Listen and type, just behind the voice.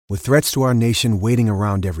With threats to our nation waiting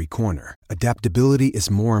around every corner, adaptability is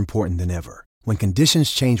more important than ever. When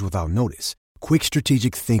conditions change without notice, quick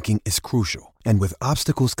strategic thinking is crucial. And with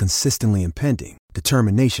obstacles consistently impending,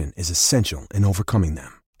 determination is essential in overcoming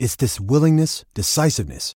them. It's this willingness,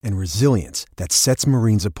 decisiveness, and resilience that sets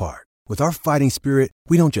Marines apart. With our fighting spirit,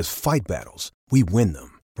 we don't just fight battles, we win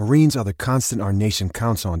them. Marines are the constant our nation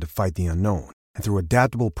counts on to fight the unknown. And through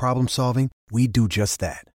adaptable problem solving, we do just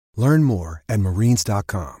that. Learn more at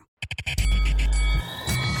marines.com.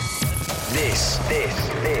 This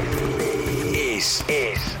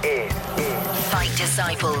is Fight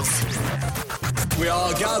Disciples. We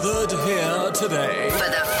are gathered here today For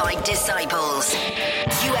the Fight Disciples.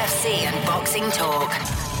 UFC and boxing talk.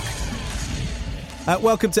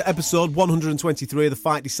 Welcome to episode 123 of the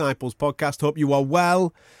Fight Disciples podcast. Hope you are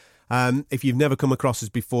well. If you've never come across us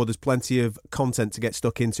before, there's plenty of content to get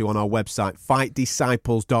stuck into on our website,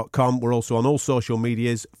 fightdisciples.com. We're also on all social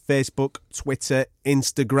medias, Facebook, Twitter,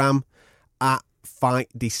 Instagram, at Fight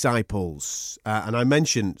Disciples. And I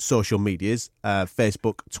mentioned social medias,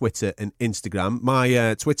 Facebook, Twitter and Instagram.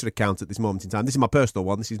 My Twitter account at this moment in time, this is my personal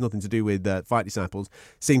one, this is nothing to do with Fight Disciples,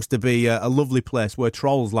 seems to be a lovely place where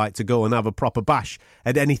trolls like to go and have a proper bash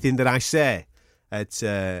at anything that I say at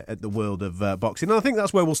the world of boxing. And I think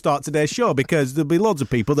that's where we'll start today's show, because there'll be loads of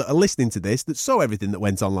people that are listening to this that saw everything that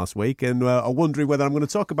went on last week and are wondering whether I'm going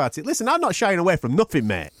to talk about it. Listen, I'm not shying away from nothing,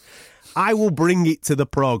 mate. I will bring it to the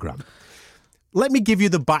programme. Let me give you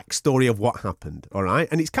the backstory of what happened, all right?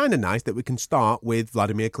 And it's kind of nice that we can start with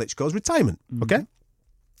Vladimir Klitschko's retirement, okay?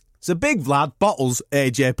 So Big Vlad bottles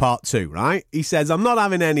AJ Part 2, right? He says, I'm not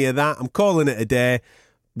having any of that. I'm calling it a day.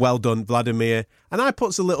 Well done, Vladimir. And I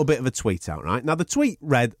puts a little bit of a tweet out, right? Now, the tweet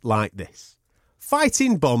read like this.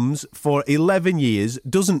 Fighting bums for 11 years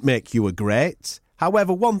doesn't make you a great.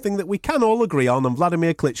 However, one thing that we can all agree on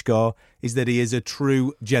Vladimir Klitschko is that he is a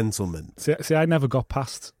true gentleman. See, I never got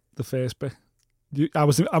past the first bit. I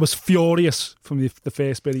was furious from the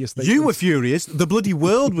first bit of your statement. You were furious. The bloody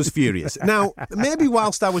world was furious. Now, maybe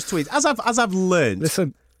whilst I was tweeting, as I've learned.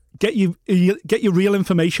 Listen, get your real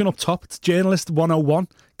information up top. It's Journalist 101.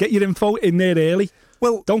 Get your info in there early.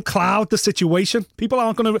 Well, don't cloud the situation. People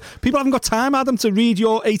haven't got time, Adam, to read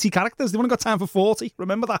your 80 characters. They've only got time for 40.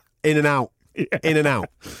 Remember that. In and out. Yeah. In and out.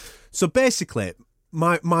 So basically,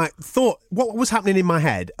 my thought, what was happening in my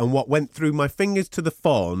head and what went through my fingers to the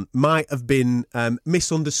phone might have been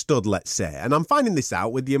misunderstood, let's say. And I'm finding this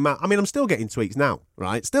out with the amount, I mean, I'm still getting tweets now,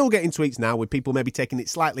 right? Still getting tweets now with people maybe taking it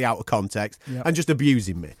slightly out of context and just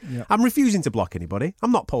abusing me. Yep. I'm refusing to block anybody.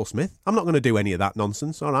 I'm not Paul Smith. I'm not going to do any of that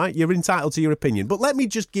nonsense, all right? You're entitled to your opinion. But let me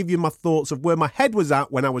just give you my thoughts of where my head was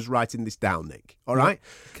at when I was writing this down, Nick, all right?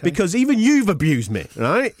 Okay. Because even you've abused me,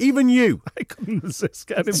 right? Even you. I couldn't resist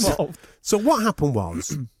getting involved. So what happened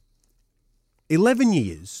was 11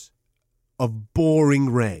 years of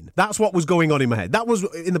boring reign. That's what was going on in my head. That was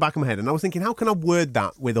in the back of my head. And I was thinking, how can I word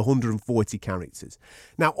that with 140 characters?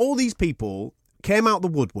 Now, all these people came out the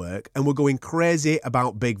woodwork and were going crazy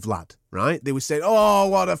about Big Vlad, right? They were saying, oh,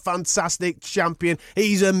 what a fantastic champion.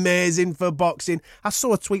 He's amazing for boxing. I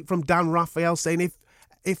saw a tweet from Dan Raphael saying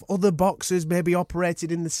if other boxers maybe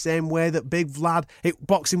operated in the same way that Big Vlad,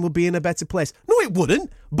 boxing would be in a better place. No, it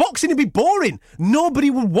wouldn't. Boxing would be boring.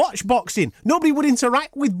 Nobody would watch boxing. Nobody would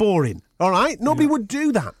interact with boring. All right? Nobody would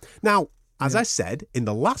do that. Now, as I said in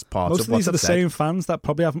the last part most of what these are the same fans that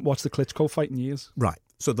probably haven't watched the Klitschko fight in years. Right.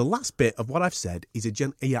 So the last bit of what I've said is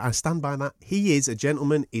I stand by that. He is a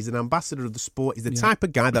gentleman. He's an ambassador of the sport. He's the type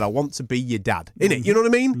of guy that I want to be your dad. Innit? You know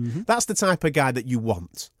what I mean? Mm-hmm. That's the type of guy that you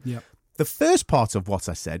want. Yeah. The first part of what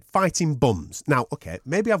I said, fighting bums. Now, okay,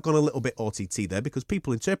 maybe I've gone a little bit OTT there because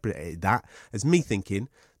people interpreted that as me thinking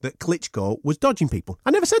that Klitschko was dodging people.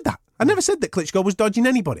 I never said that. I never said that Klitschko was dodging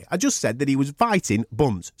anybody. I just said that he was fighting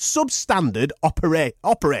bums, substandard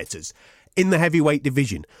operators in the heavyweight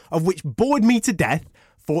division, of which bored me to death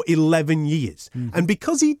for 11 years. And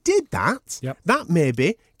because he did that, that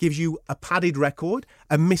maybe gives you a padded record,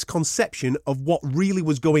 a misconception of what really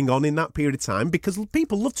was going on in that period of time, because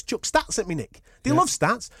people love to chuck stats at me, Nick. They love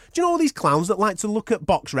stats. Do you know all these clowns that like to look at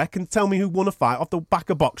BoxRec and tell me who won a fight off the back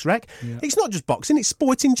of BoxRec? It's not just boxing, it's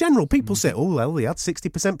sport in general. People say, oh, well, they had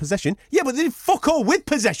 60% possession. Yeah, but they did fuck all with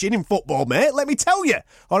possession in football, mate, let me tell you.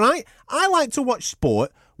 All right? I like to watch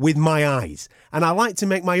sport with my eyes, and I like to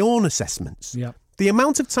make my own assessments. Yeah. The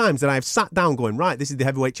amount of times that I've sat down going, right, this is the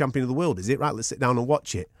heavyweight champion of the world, is it? Right, let's sit down and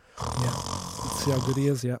watch it. Yeah. Let's see how good he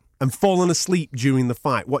is, And fallen asleep during the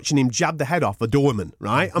fight, watching him jab the head off a doorman,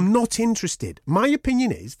 right? I'm not interested. My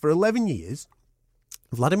opinion is, for 11 years,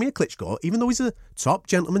 Vladimir Klitschko, even though he's a top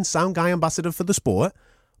gentleman, sound guy, ambassador for the sport,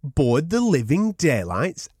 bored the living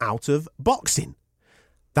daylights out of boxing.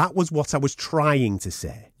 That was what I was trying to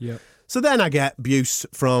say. Yeah. So then I get abuse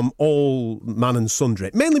from all man and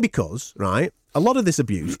sundry, mainly because, right, a lot of this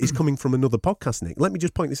abuse is coming from another podcast, Nick. Let me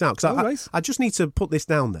just point this out, because I just need to put this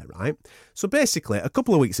down there, right? So basically, a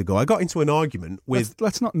couple of weeks ago, I got into an argument with...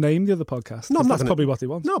 Let's not name the other podcast. No, that's probably what they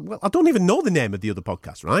want. No, well, I don't even know the name of the other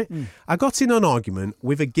podcast, right? I got in an argument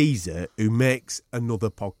with a geezer who makes another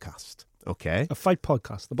podcast. Okay, a fight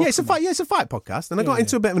podcast. It's a fight podcast, and I got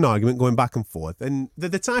into a bit of an argument going back and forth. And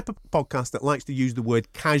they're the type of podcast that likes to use the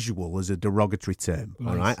word "casual" as a derogatory term.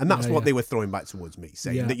 All right, and that's what they were throwing back towards me,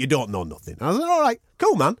 saying that you don't know nothing. I was like, all right,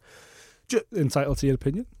 cool, man. Entitled to your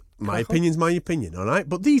opinion. My opinion's my opinion, all right?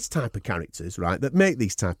 But these type of characters, right, that make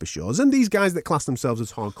these type of shows, and these guys that class themselves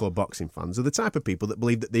as hardcore boxing fans, are the type of people that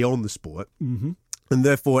believe that they own the sport. Mm-hmm. And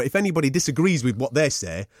therefore, if anybody disagrees with what they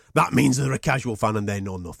say, that means they're a casual fan and they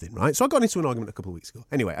know nothing, right? So I got into an argument a couple of weeks ago.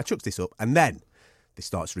 Anyway, I chucked this up, and then they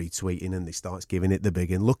starts retweeting and they starts giving it the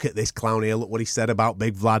big one. Look at this clown here, look what he said about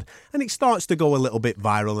Big Vlad. And it starts to go a little bit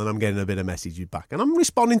viral, and I'm getting a bit of messages back. And I'm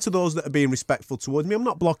responding to those that are being respectful towards me. I'm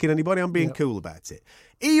not blocking anybody, I'm being cool about it.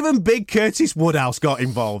 Even Big Curtis Woodhouse got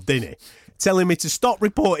involved, didn't he? Telling me to stop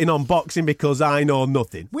reporting on boxing because I know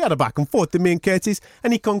nothing. We had a back and forth, didn't me and Curtis?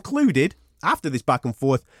 And he concluded, after this back and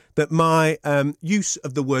forth, that my use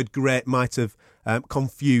of the word great might have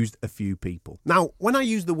confused a few people. Now, when I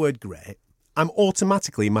use the word great, I'm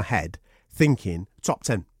automatically in my head thinking top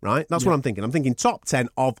 10, right? That's what I'm thinking. I'm thinking top 10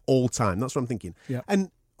 of all time. That's what I'm thinking. Yeah. And,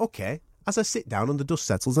 okay, as I sit down and the dust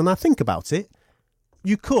settles and I think about it,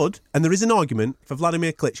 you could, and there is an argument for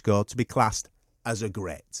Vladimir Klitschko to be classed as a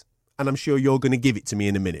great. And I'm sure you're going to give it to me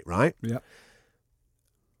in a minute, right? Yeah.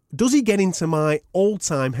 Does he get into my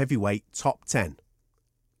all-time heavyweight top 10?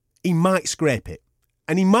 He might scrape it.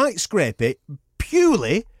 And he might scrape it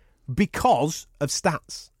purely because of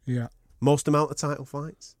stats. Yeah. Most amount of title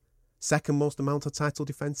fights. Second most amount of title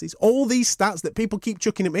defences. All these stats that people keep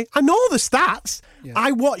chucking at me. I know the stats. Yeah.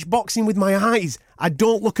 I watch boxing with my eyes. I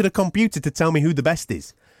don't look at a computer to tell me who the best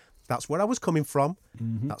is. That's where I was coming from.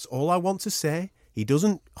 Mm-hmm. That's all I want to say. He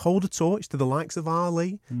doesn't hold a torch to the likes of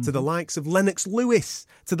Ali, to the likes of Lennox Lewis,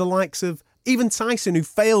 to the likes of even Tyson, who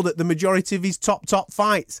failed at the majority of his top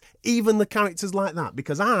fights. Even the characters like that.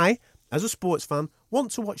 Because I, as a sports fan,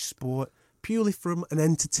 want to watch sport purely from an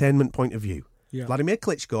entertainment point of view. Yeah. Vladimir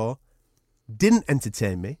Klitschko didn't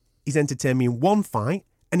entertain me. He's entertained me in one fight,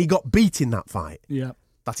 and he got beat in that fight. Yeah.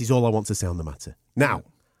 That is all I want to say on the matter. Now,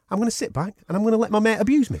 I'm going to sit back, and I'm going to let my mate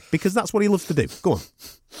abuse me, because that's what he loves to do. Go on.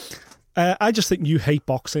 I just think you hate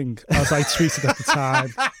boxing, as I tweeted at the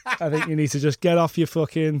time. I think you need to just get out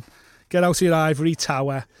of your ivory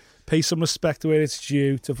tower, pay some respect where it's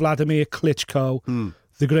due to Vladimir Klitschko,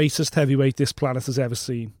 the greatest heavyweight this planet has ever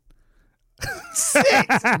seen. Sit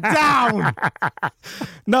down!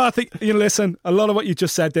 No, I think, listen, a lot of what you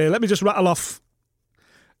just said there, let me just rattle off.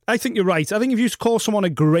 I think you're right. I think if you call someone a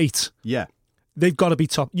great, they've got to be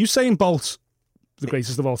top. Usain Bolt, the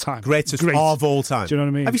greatest of all time. Greatest of all time. Do you know what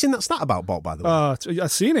I mean? Have you seen that stat about Bolt, by the way?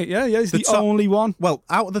 I've seen it, yeah. He's the only one. Well,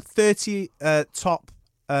 out of the 30 top...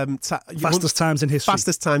 fastest times in history.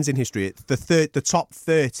 Fastest times in history. The top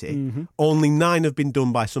 30, only 9 have been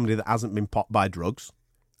done by somebody that hasn't been popped by drugs.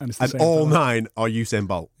 And all 9 are Usain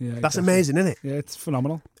Bolt. Yeah, that's amazing, isn't it? Yeah, it's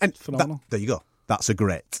phenomenal. And it's phenomenal. There you go. That's a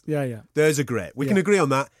great. Yeah. There's a great. We can agree on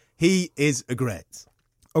that. He is a great.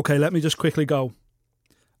 Okay, let me just quickly go.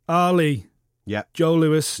 Ali. Yeah. Joe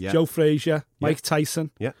Louis. Yeah. Joe Frazier. Mike Tyson.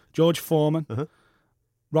 Yeah. George Foreman.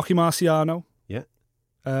 Rocky Marciano. Yeah.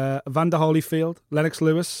 Evander Holyfield. Lennox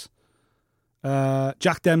Lewis.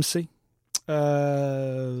 Jack Dempsey.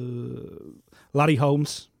 Larry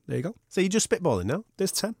Holmes. There you go. So you're just spitballing now?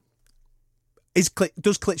 There's 10. Does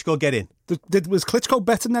Klitschko get in? Was Klitschko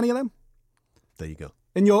better than any of them? There you go.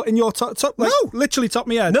 In your top like, no, literally top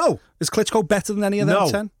me head. No. Is Klitschko better than any of them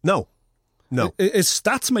 10? No. His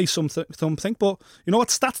stats may something, but you know what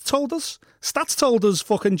stats told us? Stats told us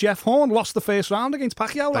fucking Jeff Horn lost the first round against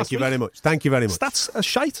Pacquiao last week. Thank you very much. Stats are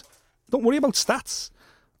shite. Don't worry about stats.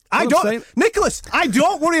 Nicholas, I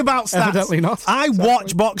don't worry about stats. Evidently not. I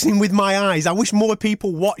watch boxing with my eyes. I wish more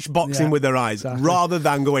people watch boxing with their eyes rather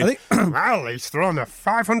than going, well, he's thrown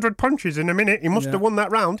 500 punches in a minute. He must have won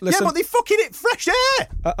that round. Listen, but they fucking hit fresh air.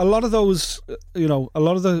 A lot of those, a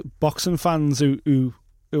lot of the boxing fans who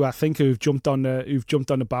I think who've jumped on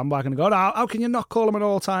the bandwagon and go, how can you not call him an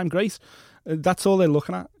all-time great? That's all they're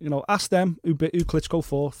looking at. Ask them who Klitschko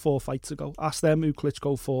fought 4 fights ago. Ask them who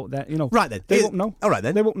Klitschko fought then. Right then. They won't know. All right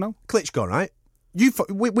then. They won't know. Klitschko, right?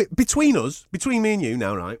 Between me and you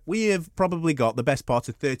now, right? We have probably got the best part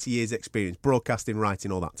of 30 years experience, broadcasting,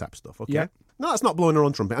 writing, all that type of stuff, okay? Yeah. No, that's not blowing our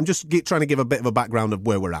own trumpet. I'm just trying to give a bit of a background of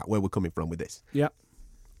where we're at, where we're coming from with this. Yeah.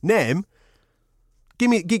 Name. Give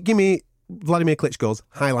me Vladimir Klitschko's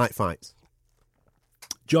highlight fights.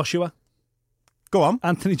 Joshua. Go on.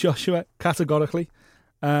 Anthony Joshua, categorically.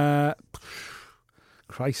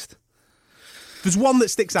 Christ. There's one that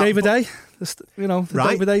sticks out. David A.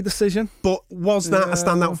 David A decision. But was that a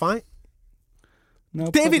standout fight? No,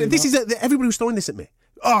 David, this is everybody was throwing this at me.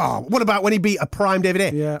 Oh, what about when he beat a prime David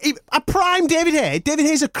Haye? Yeah. A prime David Haye? David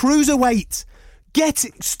Haye's a cruiserweight. Get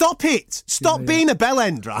it. Stop it. Stop being a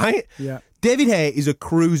bellend, right? Yeah. David Haye is a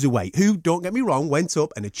cruiserweight who, don't get me wrong, went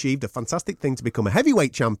up and achieved a fantastic thing to become a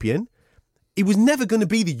heavyweight champion. He was never going to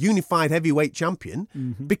be the unified heavyweight champion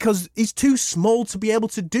because he's too small to be able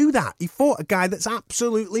to do that. He fought a guy that's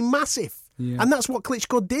absolutely massive. Yeah. And that's what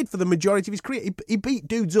Klitschko did for the majority of his career. He beat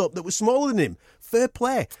dudes up that were smaller than him. Fair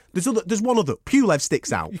play. There's one other. Pulev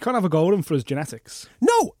sticks out. You can't have a go at him for his genetics.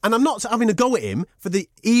 No, and I'm not having a go at him for the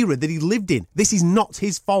era that he lived in. This is not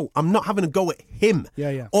his fault. I'm not having a go at him.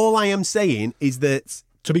 Yeah. All I am saying is that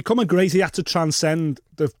to become a great, he had to transcend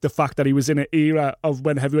the fact that he was in an era of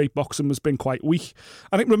when heavyweight boxing was been quite weak.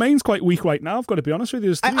 And it remains quite weak right now, I've got to be honest with you.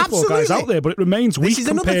 There's 3 or 4 guys out there, but it remains weak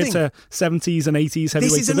compared to 70s and 80s heavyweight division.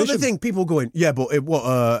 This is another thing. People going, yeah, but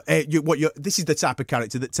this is the type of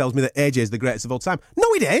character that tells me that AJ is the greatest of all time. No,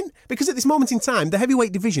 it ain't. Because at this moment in time, the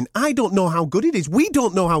heavyweight division, I don't know how good it is. We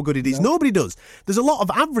don't know how good it is. No. Nobody does. There's a lot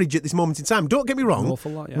of average at this moment in time. Don't get me wrong. An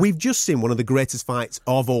awful lot, yeah. We've just seen one of the greatest fights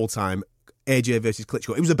of all time. AJ versus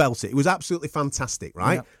Klitschko. It was a belter. It was absolutely fantastic,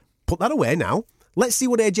 right? Yeah. Put that away now. Let's see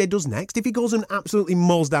what AJ does next. If he goes and absolutely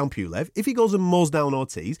mows down Pulev, if he goes and mows down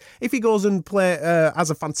Ortiz, if he goes and has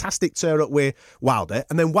a fantastic tear-up with Wilder,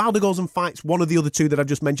 and then Wilder goes and fights one of the other two that I've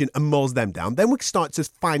just mentioned and mows them down, then we can start to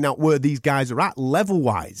find out where these guys are at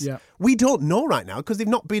level-wise. Yeah. We don't know right now because they've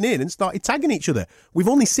not been in and started tagging each other. We've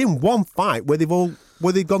only seen one fight where they've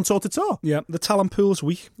gone toe-to-toe. Yeah, the talent pool's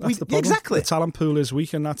weak. That's the problem. Exactly. The talent pool is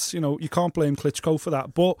weak, and that's, you can't blame Klitschko for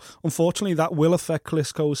that. But unfortunately, that will affect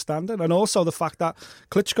Klitschko's standing. And also the fact that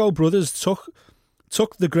Klitschko brothers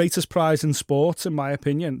took the greatest prize in sports, in my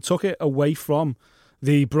opinion, took it away from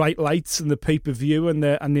the bright lights and the pay-per-view and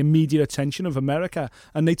the media attention of America,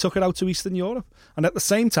 and they took it out to Eastern Europe. And at the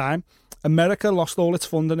same time, America lost all its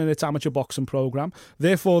funding in its amateur boxing program.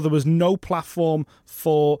 Therefore, there was no platform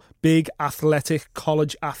for big athletic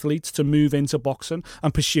college athletes to move into boxing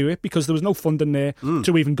and pursue it because there was no funding there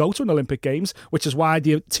to even go to an Olympic Games, which is why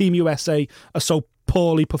the Team USA are so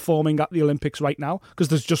poorly performing at the Olympics right now because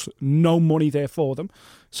there's just no money there for them.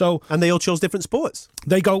 And they all chose different sports.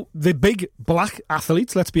 The big black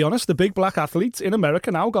athletes, let's be honest, the big black athletes in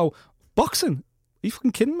America now go, boxing? Are you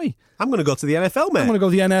fucking kidding me? I'm going to go to the NFL, man. I'm going to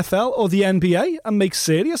go to the NFL or the NBA and make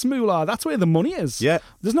serious moolah. That's where the money is. Yeah.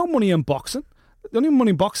 There's no money in boxing. The only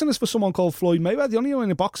money in boxing is for someone called Floyd Mayweather. The only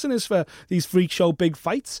money in boxing is for these freak show big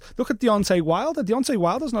fights. Look at Deontay Wilder. Deontay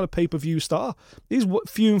Wilder's not a pay-per-view star. He's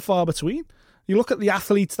few and far between. You look at the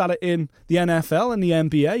athletes that are in the NFL and the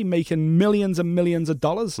NBA making millions and millions of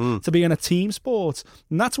dollars to be in a team sport.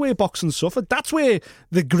 And that's where boxing suffered. That's where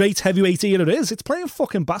the great heavyweight era is. It's playing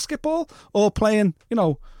fucking basketball or playing,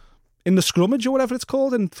 in the scrummage or whatever it's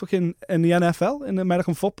called in the NFL, in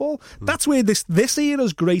American football. That's where this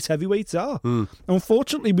era's great heavyweights are. And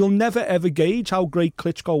unfortunately, we'll never ever gauge how great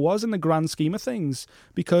Klitschko was in the grand scheme of things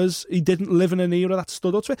because he didn't live in an era that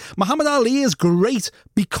stood up to it. Muhammad Ali is great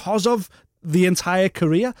because of the entire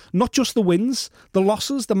career, not just the wins, the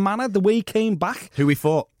losses, the manner, the way he came back. Who he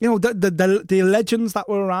fought. The legends that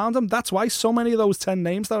were around him. That's why so many of those 10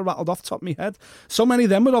 names that I rattled off the top of my head, so many of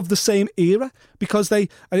them were of the same era because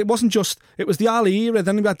it wasn't just, it was the Ali era,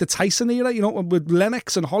 then we had the Tyson era, with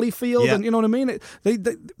Lennox and Holyfield, and you know what I mean?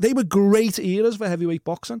 They were great eras for heavyweight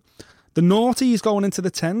boxing. The noughties going into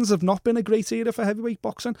the 10s have not been a great era for heavyweight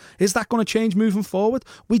boxing. Is that going to change moving forward?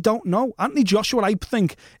 We don't know. Anthony Joshua, I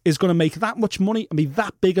think, is going to make that much money and be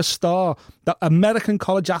that big a star that American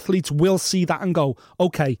college athletes will see that and go,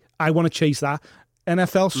 okay, I want to chase that.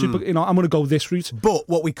 NFL super, I'm going to go this route. But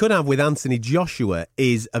what we could have with Anthony Joshua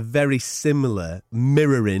is a very similar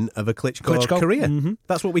mirroring of a Klitschko career. Mm-hmm.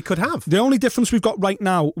 That's what we could have. The only difference we've got right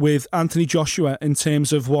now with Anthony Joshua in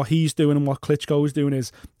terms of what he's doing and what Klitschko is doing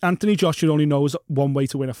is Anthony Joshua only knows one way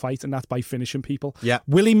to win a fight, and that's by finishing people. Yeah.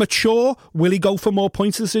 Will he mature? Will he go for more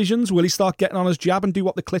points decisions? Will he start getting on his jab and do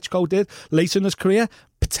what the Klitschko did later in his career?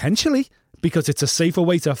 Potentially. Because it's a safer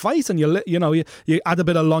way to fight, and you add a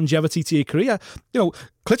bit of longevity to your career.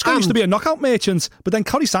 Klitschko used to be a knockout merchant, but then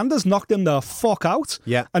Corey Sanders knocked him the fuck out.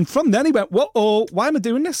 Yeah. And from then he went, whoa, why am I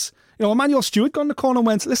doing this? Emmanuel Stewart got in the corner and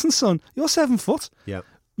went, listen, son, you're 7 foot. Yeah.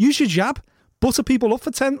 Use your jab. butter people up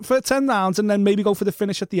for 10 rounds and then maybe go for the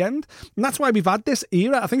finish at the end. And that's why we've had this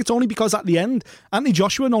era. I think it's only because at the end, Anthony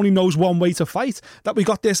Joshua only knows one way to fight that we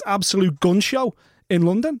got this absolute gun show in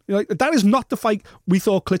London. Like, that is not the fight we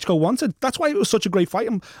thought Klitschko wanted. That's why it was such a great fight,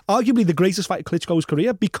 and arguably the greatest fight of Klitschko's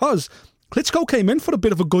career, because Klitschko came in for a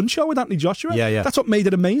bit of a gun show with Anthony Joshua. Yeah. That's what made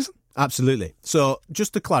it amazing. Absolutely. So,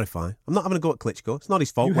 just to clarify, I'm not having a go at Klitschko. It's not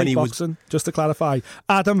his fault. You hate boxing, just to clarify.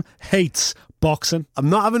 Adam hates boxing. I'm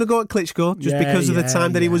not having a go at Klitschko just because of the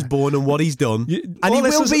time that he was born and what he's done. And he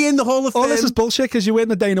will be in the Hall of Fame. All this is bullshit because you're wearing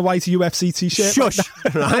the Dana White UFC t-shirt. Shush,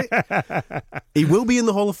 right? He will be in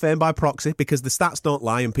the Hall of Fame by proxy because the stats don't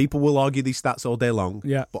lie and people will argue these stats all day long.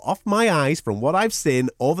 Yeah. But off my eyes, from what I've seen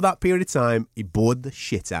over that period of time, he bored the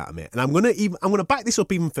shit out of me. And I'm gonna back this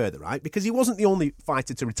up even further, right? Because he wasn't the only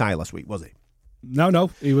fighter to retire last week, was he? No,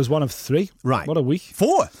 he was one of 3. Right. What a week.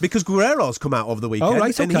 4, because Guerrero's come out over the weekend. Oh,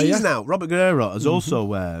 right, okay, and he's now, Robert Guerrero has also,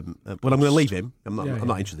 well, I'm going to leave him. I'm not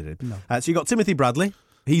interested in him. No. So you got Timothy Bradley.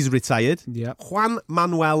 He's retired. Yeah. Juan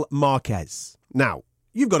Manuel Marquez. Now,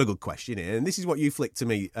 you've got a good question here, and this is what you flicked to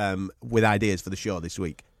me with ideas for the show this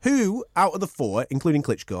week. Who, out of the 4, including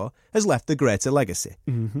Klitschko, has left the greater legacy?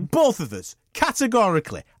 Mm-hmm. Both of us,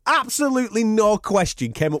 categorically, absolutely no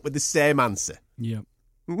question, came up with the same answer. Yeah.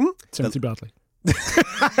 Mm-hmm. Timothy Bradley.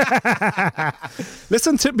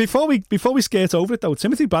 Listen, before we skate over it though,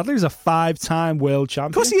 Timothy Bradley is a 5-time world champion.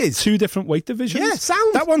 Of course he is. 2 different weight divisions. Yeah,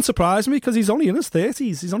 sound. That one surprised me because he's only in his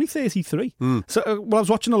 30s. He's only 33. So I was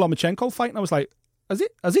watching the Lomachenko fight and I was like,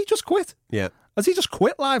 has he just quit? Yeah. Has he just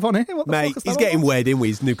quit live on here? What the Mate, fuck is that he's getting about? weighed in with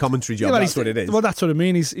his new commentary job. That's what it is. Well, that's what I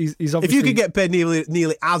mean. He's obviously... If you could get paid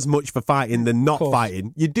nearly as much for fighting than not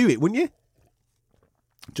fighting, you'd do it, wouldn't you?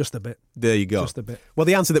 Just a bit. There you go. Just a bit. Well,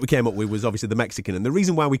 the answer that we came up with was obviously the Mexican. And the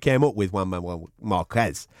reason why we came up with Juan Manuel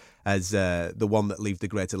Marquez as the one that leaves the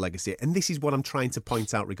greater legacy, and this is what I'm trying to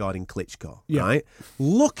point out regarding Klitschko, right?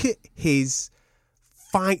 Look at his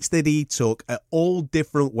fights that he took at all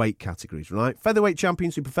different weight categories, right? Featherweight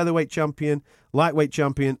champion, super featherweight champion, lightweight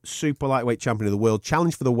champion, super lightweight champion of the world,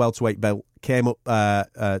 challenge for the welterweight belt, came up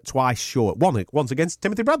twice short. Once against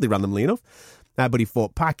Timothy Bradley, randomly enough. But he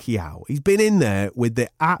fought Pacquiao. He's been in there with the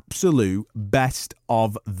absolute best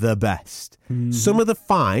of the best. Mm-hmm. Some of the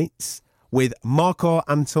fights with Marco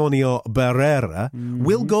Antonio Barrera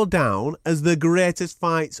will go down as the greatest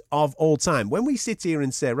fights of all time. When we sit here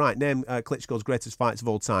and say, right, name Klitschko's greatest fights of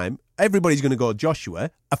all time, everybody's going to go Joshua,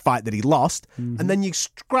 a fight that he lost, and then you're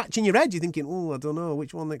scratching your head. You're thinking, oh, I don't know,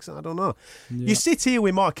 which one next? I don't know. Yeah. You sit here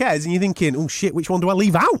with Marquez and you're thinking, oh, shit, which one do I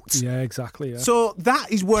leave out? Yeah, exactly. Yeah. So that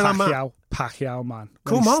is where I'm at. Pacquiao, man.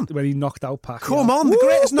 When he knocked out Pacquiao. Come on,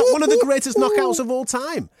 one of the greatest knockouts of all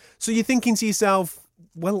time. So you're thinking to yourself,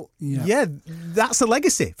 well, yeah, that's a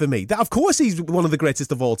legacy for me. That, of course he's one of the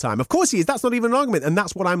greatest of all time. Of course he is. That's not even an argument. And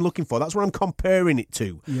that's what I'm looking for. That's what I'm comparing it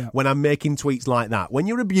to when I'm making tweets like that. When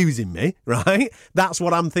you're abusing me, right, that's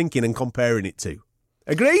what I'm thinking and comparing it to.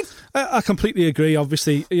 Agreed? I completely agree.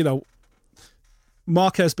 Obviously,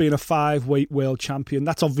 Marquez being a 5-weight world champion,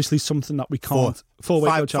 that's obviously something that we can't...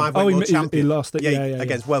 4-weight world champion. He lost it. Yeah,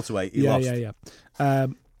 against welterweight. He lost. Yeah.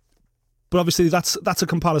 But obviously, that's a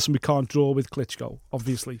comparison we can't draw with Klitschko,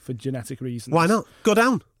 obviously, for genetic reasons. Why not? Go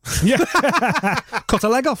down. Yeah. Cut a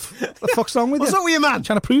leg off. What the fuck's wrong with you? What's up with you, man? I'm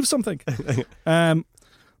trying to prove something.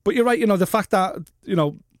 But you're right, the fact that,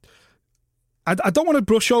 I don't want to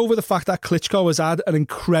brush over the fact that Klitschko has had an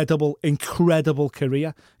incredible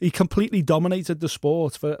career. He completely dominated the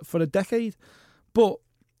sport for a decade. But,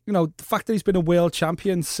 the fact that he's been a world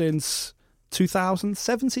champion since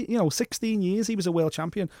 2017, 16 years he was a world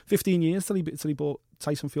champion. 15 years till he bought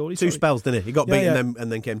Tyson Fury. Two spells, didn't he? He got beaten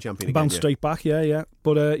and then came champion again. Bounced straight back, yeah.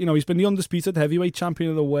 But, he's been the undisputed heavyweight champion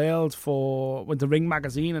of the world with the Ring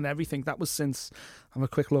magazine and everything. That was since, have a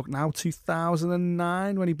quick look now,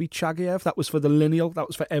 2009 when he beat Chagiev. That was for the lineal. That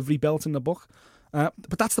was for every belt in the book.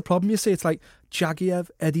 But that's the problem, you see. It's like Chagiev,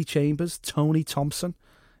 Eddie Chambers, Tony Thompson,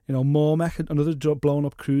 Mormec, another blown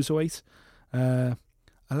up cruiserweight.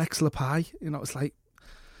 Alex Lepai, it's like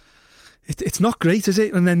it's not great, is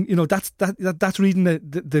it? And then that's reading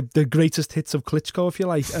the greatest hits of Klitschko, if you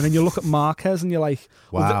like. And then you look at Marquez and you're like,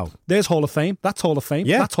 wow, there's Hall of Fame. That's Hall of Fame.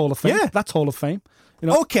 Yeah. That's Hall of Fame. Yeah. That's Hall of Fame.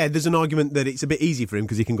 Okay, there's an argument that it's a bit easy for him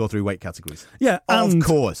because he can go through weight categories. Yeah, of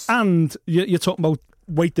course. And you're talking about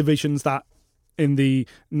weight divisions that in the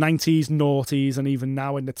 90s, noughties, and even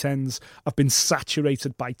now in the 10s have been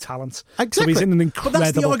saturated by talent. Exactly. So he's in an incredible But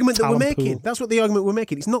that's the argument that we're making. Pool. That's what the argument we're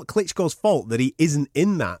making. It's not Klitschko's fault that he isn't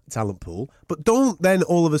in that talent pool, but don't then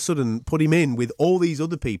all of a sudden put him in with all these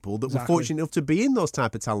other people that were fortunate enough to be in those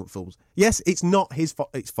type of talent pools. Yes, it's not his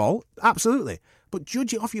fault, absolutely. But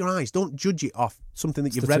judge it off your eyes. Don't judge it off something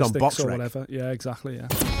that you've read on BoxRec. Or whatever. Yeah, exactly, yeah.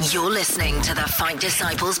 You're listening to the Fight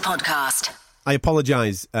Disciples podcast. I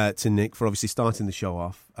apologise to Nick for obviously starting the show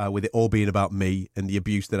off with it all being about me and the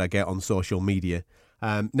abuse that I get on social media.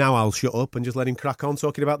 Now I'll shut up and just let him crack on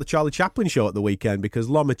talking about the Charlie Chaplin show at the weekend, because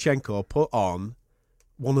Lomachenko put on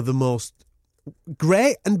one of the most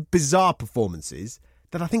great and bizarre performances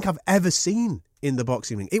that I think I've ever seen in the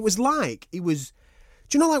boxing ring. It was like, do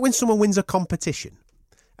you know like when someone wins a competition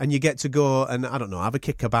and you get to go and, I don't know, have a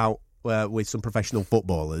kickabout with some professional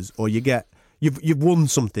footballers, or You've won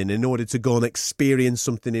something in order to go and experience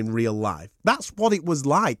something in real life. That's what it was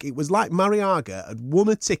like. It was like Marriaga had won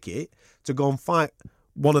a ticket to go and fight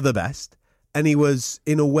one of the best, and he was,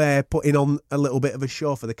 in a way, putting on a little bit of a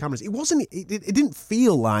show for the cameras. It didn't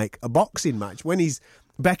feel like a boxing match when he's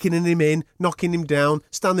beckoning him in, knocking him down,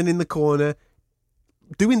 standing in the corner,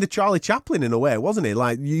 doing the Charlie Chaplin in a way, wasn't it?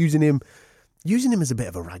 Like using him as a bit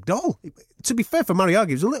of a rag doll. To be fair for Marriaga,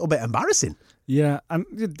 it was a little bit embarrassing. Yeah,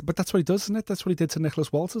 but that's what he does, isn't it? That's what he did to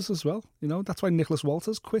Nicholas Walters as well. You know, that's why Nicholas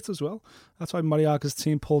Walters quit as well. That's why Marriaga's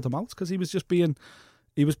team pulled him out, because he was being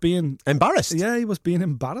embarrassed. Yeah, he was being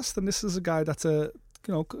embarrassed. And this is a guy that's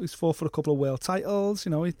he's fought for a couple of world titles.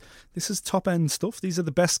 You know, this is top end stuff. These are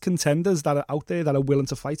the best contenders that are out there that are willing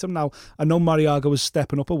to fight him. Now, I know Marriaga was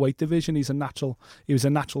stepping up a weight division. He was a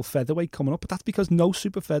natural featherweight coming up, but that's because no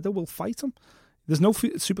super feather will fight him. There's no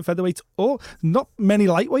super featherweights, or not many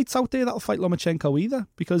lightweights out there that'll fight Lomachenko either,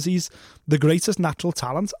 because he's the greatest natural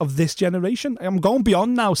talent of this generation. I'm going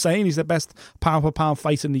beyond now saying he's the best pound for pound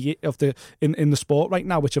fighter in the sport right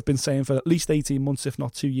now, which I've been saying for at least 18 months, if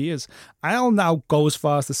not 2 years. I'll now go as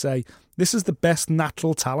far as to say this is the best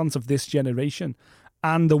natural talent of this generation,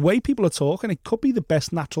 and the way people are talking, it could be the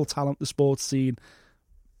best natural talent the sport's seen.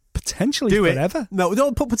 Potentially forever. No,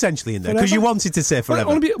 don't put potentially in there, because you wanted to say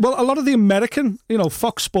forever. Well, a lot of the American,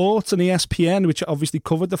 Fox Sports and ESPN, which obviously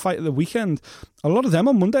covered the fight of the weekend, a lot of them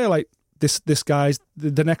on Monday are like, this guy's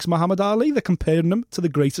the next Muhammad Ali. They're comparing him to the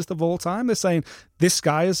greatest of all time. They're saying this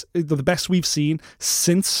guy is the best we've seen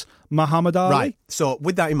since Muhammad Ali. Right. So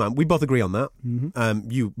with that in mind, we both agree on that.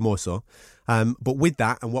 Mm-hmm. You more so. But with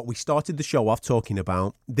that and what we started the show off talking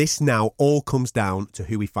about, this now all comes down to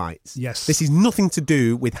who he fights. Yes. This is nothing to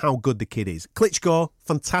do with how good the kid is. Klitschko,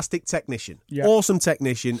 fantastic technician. Yep. Awesome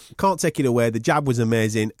technician. Can't take it away. The jab was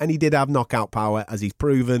amazing. And he did have knockout power, as he's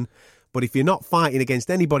proven. But if you're not fighting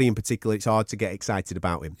against anybody in particular, it's hard to get excited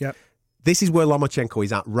about him. Yep. This is where Lomachenko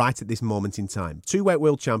is at right at this moment in time. Two-weight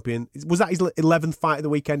world champion. Was that his 11th fight of the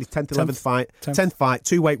weekend? His 10th, 11th fight? 10th fight,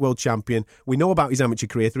 two-weight world champion. We know about his amateur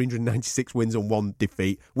career, 396 wins and 1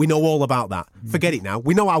 defeat. We know all about that. Forget it now.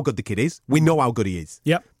 We know how good the kid is. We know how good he is.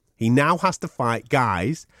 Yep. He now has to fight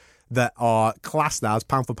guys that are classed as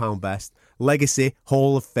pound-for-pound best, legacy,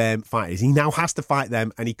 Hall of Fame fighters. He now has to fight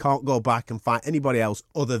them, and he can't go back and fight anybody else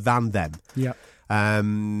other than them. Yep.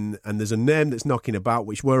 And there's a name that's knocking about,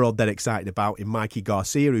 which we're all dead excited about, in Mikey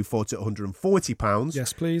Garcia, who fought at 140 pounds.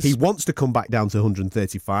 Yes, please. He wants to come back down to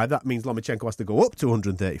 135. That means Lomachenko has to go up to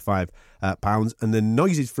 135 pounds. And the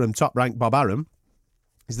noises from Top Rank Bob Arum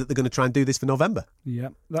is that they're going to try and do this for November. Yeah,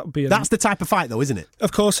 that would be. That's the type of fight, though, isn't it?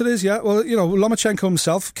 Of course it is. Yeah. Well, Lomachenko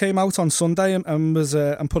himself came out on Sunday and was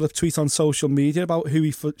and put a tweet on social media about who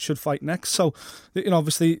he should fight next. So,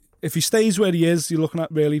 obviously, if he stays where he is, you're looking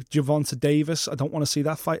at really Gervonta Davis. I don't want to see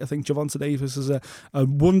that fight. I think Gervonta Davis is a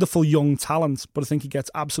wonderful young talent, but I think he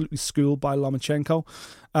gets absolutely schooled by Lomachenko.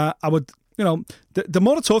 I would. The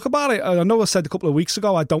more I talk about it, I know I said a couple of weeks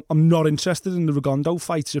ago, I'm not interested in the Rigondeaux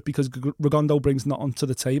fight just because Rigondeaux brings nothing to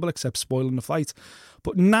the table except spoiling the fight.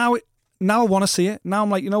 But now I want to see it. Now I'm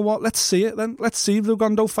like, you know what? Let's see it then. Let's see the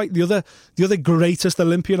Rigondeaux fight. The other greatest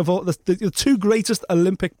Olympian of all, the two greatest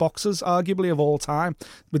Olympic boxers, arguably, of all time,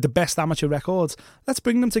 with the best amateur records. Let's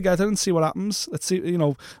bring them together and see what happens. Let's see.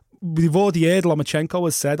 We've already heard Lomachenko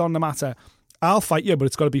has said on the matter, I'll fight you, but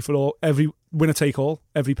it's got to be for every winner take all,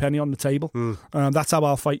 every penny on the table. That's how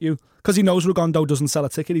I'll fight you. Because he knows Rigondeaux doesn't sell a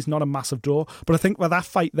ticket. He's not a massive draw. But I think with that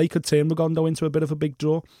fight, they could turn Rigondeaux into a bit of a big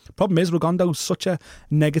draw. Problem is, Rigondeaux's such a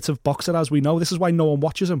negative boxer, as we know. This is why no one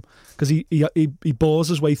watches him, because he bores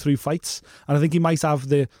his way through fights. And I think he might have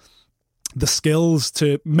the skills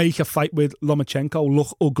to make a fight with Lomachenko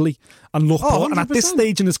look ugly and look poor. And at this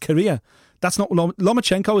stage in his career, that's not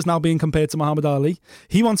Lomachenko is now being compared to Muhammad Ali.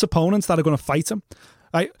 He wants opponents that are going to fight him.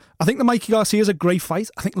 I think the Mikey Garcia is a great fight.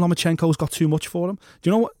 I think Lomachenko's got too much for him. Do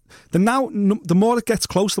you know what? The more it gets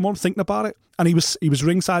close, the more I'm thinking about it. And he was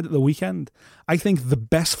ringside at the weekend. I think the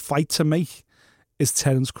best fight to make is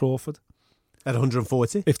Terence Crawford. At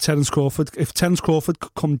 140? If Terence Crawford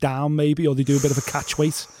could come down maybe, or they do a bit of a catch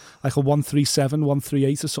weight, like a 137,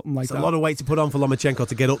 138 or something like that. It's a lot of weight to put on for Lomachenko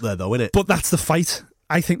to get up there though, isn't it? But that's the fight.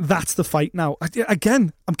 I think that's the fight now.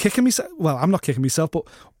 Again, I'm kicking myself. Well, I'm not kicking myself, but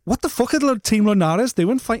what the fuck are Team Linares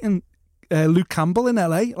doing fighting Luke Campbell in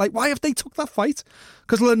LA? Like, why have they took that fight?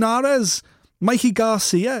 Because Linares, Mikey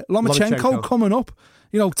Garcia, Lomachenko coming up.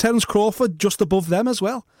 You know, Terence Crawford just above them as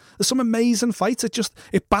well. There's some amazing fights.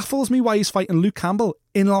 It baffles me why he's fighting Luke Campbell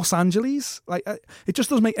in Los Angeles. Like, it just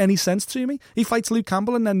doesn't make any sense to me. He fights Luke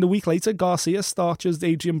Campbell, and then the week later, Garcia starches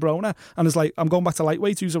Adrian Broner and is like, I'm going back to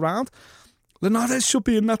lightweight, who's around. Linares should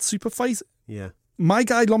be in that super fight. Yeah. My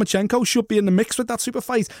guy Lomachenko should be in the mix with that super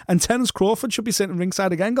fight, and Terence Crawford should be sitting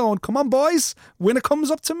ringside again going, come on boys, winner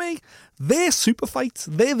comes up to me. They're super fights.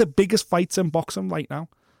 They're the biggest fights in boxing right now.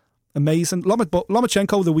 Amazing.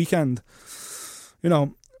 Lomachenko the weekend, you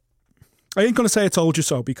know, I ain't going to say I told you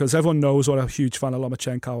so, because everyone knows what a huge fan of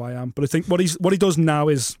Lomachenko I am, but I think what he does now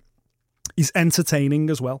is he's entertaining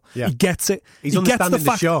as well. Yeah. He gets it. He's understanding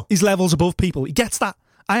the show. He's levels above people. He gets that.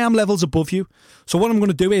 I am levels above you. So what I'm going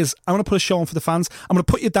to do is I'm going to put a show on for the fans. I'm going to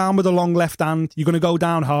put you down with a long left hand. You're going to go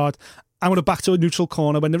down hard. I'm going to back to a neutral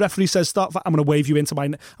corner. When the referee says start, I'm going to wave you into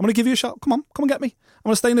I'm going to give you a shot. Come and get me. I'm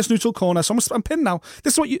going to stay in this neutral corner. So I'm pinned now.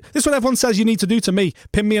 This is what everyone says you need to do to me.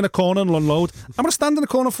 Pin me in a corner and unload. I'm going to stand in the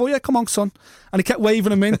corner for you. Come on, son. And he kept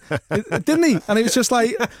waving him in, didn't he? And it was just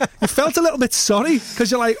like, you felt a little bit sorry,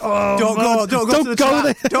 because you're like, oh, don't go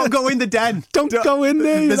there. Don't go in the den. Don't go in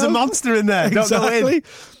there. There's a monster in there. Exactly. Don't go in.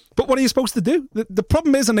 But what are you supposed to do? The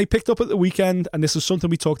problem is, and they picked up at the weekend, and this is something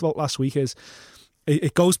we talked about last week, is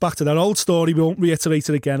it goes back to that old story. We won't reiterate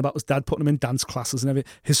it again about his dad putting him in dance classes and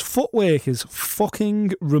everything. His footwork is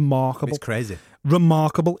fucking remarkable. It's crazy.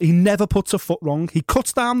 Remarkable. He never puts a foot wrong. He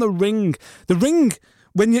cuts down the ring. The ring,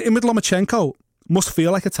 when you're in with Lomachenko, must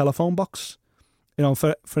feel like a telephone box. You know,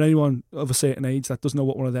 for anyone of a certain age that doesn't know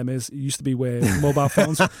what one of them is, it used to be where mobile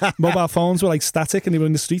phones were like static, and they were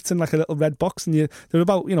in the streets in like a little red box, and they're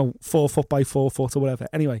about 4 foot by 4 foot or whatever.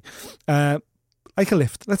 Anyway, like a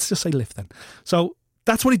lift. Let's just say lift then. So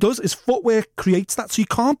that's what he does. His footwork creates that, so you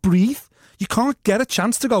can't breathe. You can't get a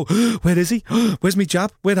chance to go, where is he? Where's me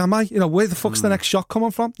jab? Where am I? Where the fuck's the next shot coming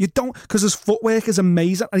from? You don't, because his footwork is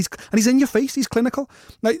amazing, and he's in your face. He's clinical.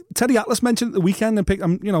 Like Teddy Atlas mentioned at the weekend, and picked,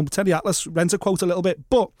 Teddy Atlas rents a quote a little bit,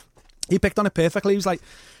 but he picked on it perfectly. He was like,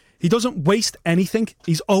 he doesn't waste anything.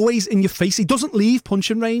 He's always in your face. He doesn't leave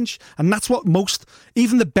punching range, and that's what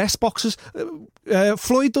even the best boxers.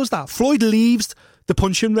 Floyd does that. Floyd leaves the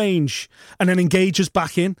punching range and then engages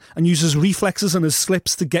back in and uses reflexes and his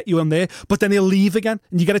slips to get you in there, but then he'll leave again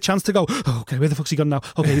and you get a chance to go, okay, where the fuck's he gone now?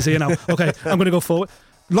 Okay, he's here now. Okay, I'm going to go forward.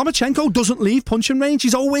 Lomachenko doesn't leave punching range.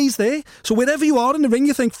 He's always there. So wherever you are in the ring,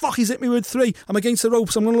 you think, fuck, he's hit me with 3. I'm against the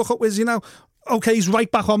ropes. I'm going to look up, where's he now? Okay, he's right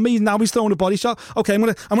back on me. Now he's throwing a body shot. Okay, I'm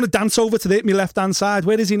gonna dance over to my left-hand side.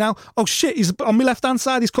 Where is he now? Oh shit, he's on my left-hand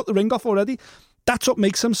side. He's cut the ring off already. That's what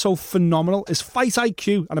makes him so phenomenal. His fight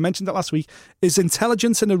IQ, and I mentioned it last week, his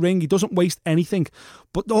intelligence in the ring. He doesn't waste anything.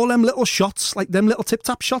 But all them little shots, like them little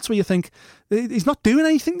tip-tap shots where you think, he's not doing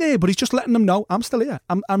anything there, but he's just letting them know, I'm still here.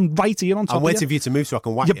 I'm right here on top of you. I'm waiting for you to move so I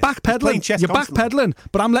can whack you. You're backpedaling,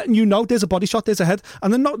 but I'm letting you know there's a body shot, there's a head,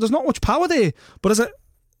 and there's not much power there. But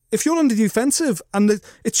if you're under the defensive and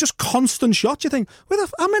it's just constant shots, you think,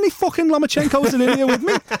 how many fucking Lomachenkos are in here with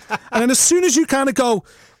me? And then as soon as you kind of go,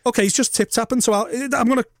 okay, he's just tip-tapping, so I'm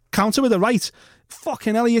going to counter with a right.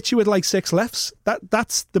 Fucking hell, he hit you with like 6 lefts.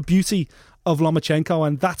 That's the beauty of Lomachenko,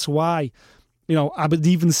 and that's why, I would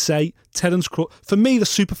even say Terence Crawford. For me, the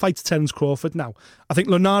super fight's Terence Crawford now. I think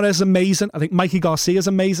Linares is amazing. I think Mikey Garcia is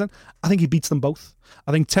amazing. I think he beats them both.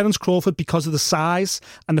 I think Terence Crawford, because of the size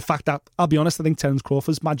and the fact that, I'll be honest, I think Terence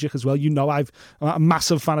Crawford's magic as well. I'm a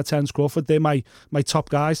massive fan of Terence Crawford. They're my top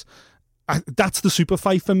guys. That's the super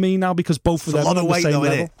fight for me now, because both of them are on the same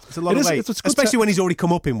level. It's a lot of weight, especially when he's already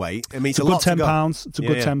come up in weight. I mean, it's a good £10. It's a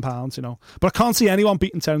good £10, But I can't see anyone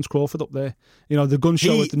beating Terence Crawford up there. The gun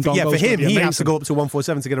show at Ndongo. Yeah, for him, he has to go up to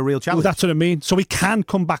 147 to get a real challenge. Well, that's what I mean. So he can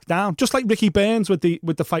come back down, just like Ricky Burns with the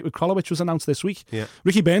fight with Krolovic was announced this week. Yeah.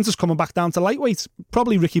 Ricky Burns is coming back down to lightweight.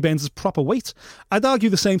 Probably Ricky Burns' proper weight. I'd argue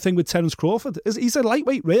the same thing with Terence Crawford. He's a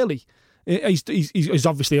lightweight, really. He's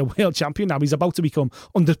obviously a world champion now. He's about to become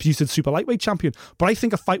undisputed super lightweight champion. But I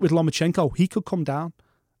think a fight with Lomachenko, he could come down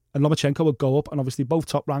and Lomachenko would go up, and obviously both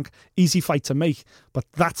top rank. Easy fight to make, but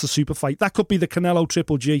that's a super fight. That could be the Canelo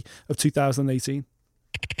Triple G of 2018.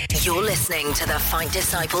 You're listening to the Fight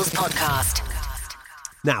Disciples podcast.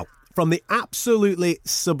 Now, from the absolutely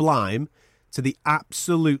sublime to the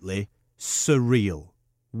absolutely surreal,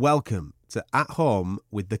 welcome to At Home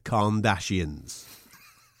with the Kardashians.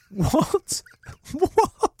 What?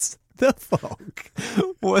 What the fuck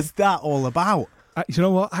was that all about? You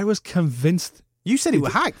know what? I was convinced. You said he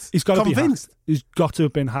was hacked. He's got to be convinced. hacked. He's got to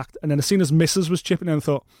have been hacked. And then as soon as Mrs. was chipping in, I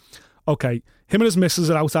thought, okay, him and his missus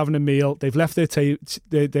are out having a meal. They've left their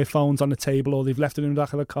phones on the table, or they've left it in the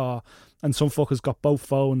back of the car, and some fucker's got both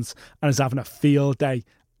phones and is having a field day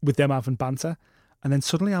with them having banter. And then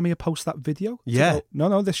suddenly Amir posts that video. Yeah. Go,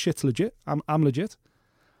 no, this shit's legit. I'm legit.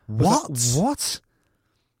 What?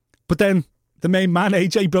 But then the main man,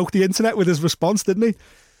 AJ, broke the internet with his response, didn't he?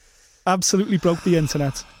 Absolutely broke the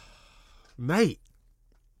internet. Mate.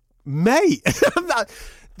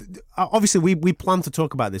 Obviously, we plan to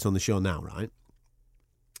talk about this on the show now, right?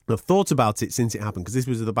 And I've thought about it since it happened, because this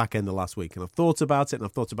was at the back end of last week, and I've thought about it, and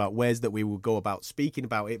I've thought about ways that we will go about speaking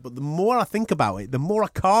about it, but the more I think about it, the more I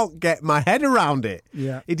can't get my head around it.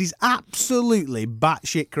 Yeah. It is absolutely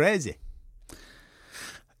batshit crazy.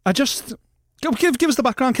 I just... Give us the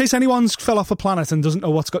background in case anyone's fell off a planet and doesn't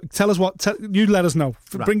know what's got... Tell us what... you let us know.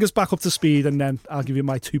 Right. Bring us back up to speed, and then I'll give you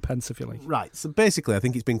my 2 pence if you like. Right. So basically, I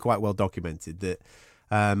think it's been quite well documented that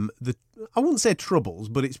I wouldn't say troubles,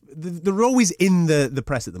 but they're always in the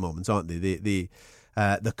press at the moment, aren't they? The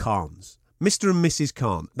Khans. Mr. and Mrs.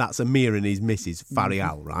 Khan. That's Amir and his Mrs.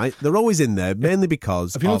 Farial, right? They're always in there, mainly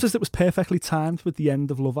because... Have you noticed it was perfectly timed with the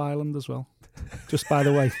end of Love Island as well? Just by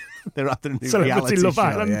the way. They're after a new Celebrity reality Love show.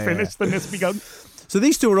 Island finished, then it's begun. So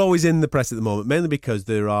these two are always in the press at the moment, mainly because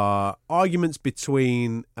there are arguments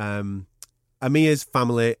between Amir's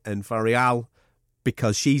family and Farial,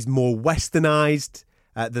 because she's more westernised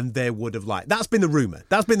than they would have liked. That's been the rumour.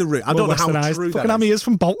 I don't know how true that Fucking is. Amir's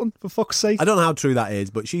from Bolton, for fuck's sake. I don't know how true that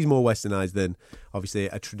is, but she's more westernised than, obviously,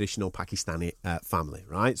 a traditional Pakistani family,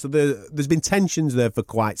 right? So there's been tensions there for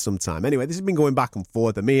quite some time. Anyway, this has been going back and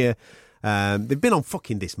forth. Amir... they've been on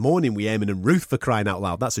fucking This Morning with Eamon and Ruth, for crying out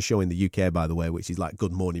loud. That's a show in the UK, by the way, which is like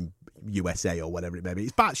Good Morning USA or whatever it may be.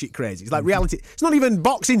 It's batshit crazy. It's like reality. It's not even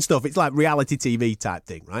boxing stuff. It's like reality TV type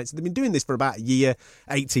thing, right? So they've been doing this for about a year,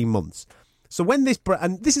 18 months. So when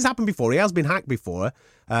and this has happened before. He has been hacked before.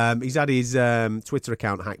 He's had his Twitter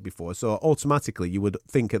account hacked before. So automatically you would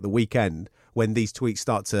think at the weekend, when these tweets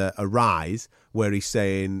start to arise, where he's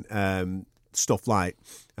saying... stuff like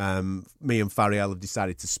me and Farial have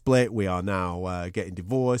decided to split, we are now getting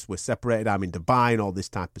divorced, we're separated, I'm in Dubai, and all this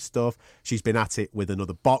type of stuff. She's been at it with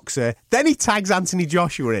another boxer. Then he tags Anthony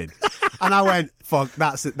Joshua in. And I went, fuck,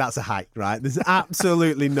 that's a hack, right? There's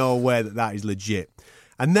absolutely no way that is legit.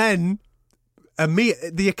 And then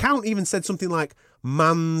the account even said something like,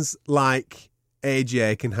 man's like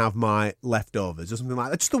AJ can have my leftovers, or something like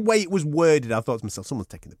that. Just the way it was worded, I thought to myself, someone's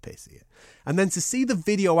taking the piss here. And then to see the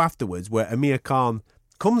video afterwards where Amir Khan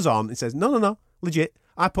comes on and says, no, legit,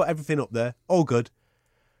 I put everything up there, all good.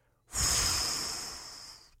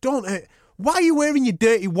 Why are you wearing your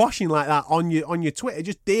dirty washing like that on your Twitter?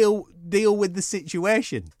 Just deal with the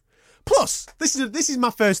situation. Plus, this is my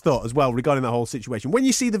first thought as well regarding that whole situation. When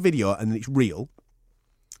you see the video and it's real,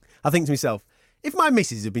 I think to myself, if my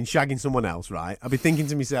missus had been shagging someone else, right, I'd be thinking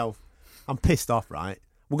to myself, I'm pissed off, right?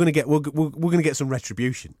 We're gonna get some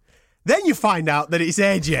retribution. Then you find out that it's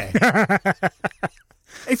AJ.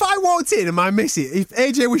 If I walked in and my missus, if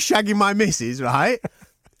AJ was shagging my missus, right,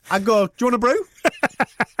 I'd go, do you want a brew?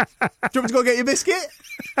 Do you want me to go get your biscuit?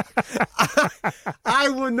 I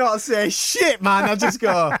would not say shit, man. I'd just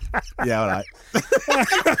go, yeah, all right.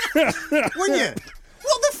 Wouldn't you?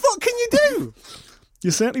 What the fuck can you do? You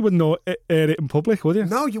certainly wouldn't air it in public, would you?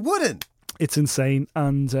 No, you wouldn't. It's insane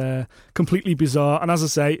and completely bizarre. And as I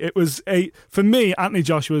say, it was for me, Anthony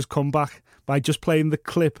Joshua's comeback by just playing the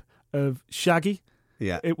clip of Shaggy.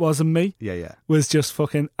 Yeah. It wasn't me. Yeah. Was just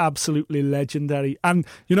fucking absolutely legendary. And,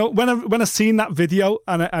 you know, when I seen that video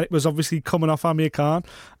and it was obviously coming off Amir Khan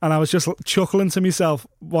and I was just chuckling to myself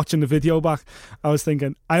watching the video back, I was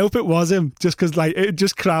thinking, I hope it was him, just because like it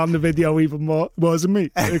just crowned the video even more. It wasn't me.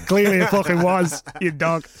 Clearly it fucking was, you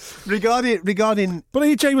dog. Regarding... But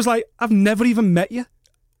AJ was like, I've never even met you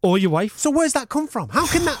or your wife. So where's that come from? How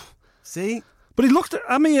can that... See? But he looked at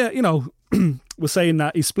Amir, you know... was saying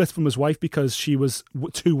that he split from his wife because she was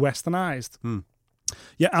too westernised.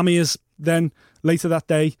 Yeah, Amir's then later that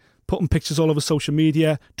day putting pictures all over social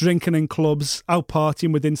media, drinking in clubs, out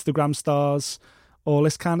partying with Instagram stars, all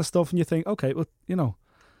this kind of stuff. And you think, okay, well, you know,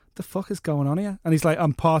 the fuck is going on here? And he's like,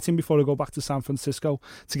 I'm partying before I go back to San Francisco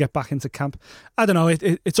to get back into camp. I don't know,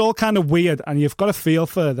 it's all kind of weird, and you've got to feel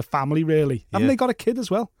for the family, really. Haven't they got a kid as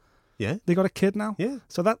well? Yeah. They got a kid now. Yeah.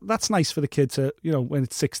 So that's nice for the kid to, when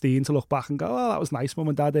it's 16, to look back and go, oh, that was nice. Mum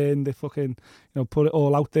and Dad in, they fucking, put it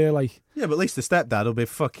all out there. Like, yeah, but at least the stepdad will be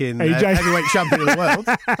fucking AJ. heavyweight champion of the world.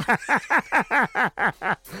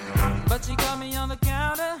 But she caught me on the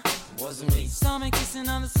counter. Wasn't me. Saw me kissing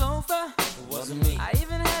on the sofa. Wasn't me. I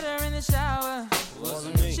even had her in the shower.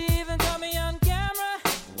 Wasn't me. She even caught me on camera.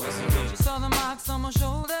 Wasn't me. She saw the marks on my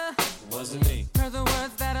shoulder. Wasn't me. Heard the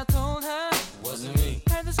words that I told her. Wasn't me.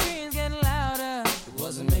 Heard the screams getting louder.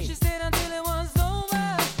 Wasn't me. She stayed until it was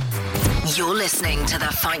over. You're listening to the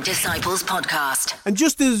Fight Disciples podcast. And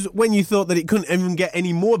just as when you thought that it couldn't even get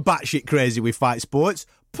any more batshit crazy with fight sports,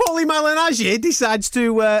 Paulie Malignaggi decides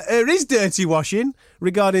to air his dirty washing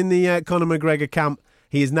regarding the Conor McGregor camp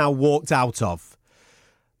he has now walked out of.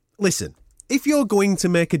 Listen, if you're going to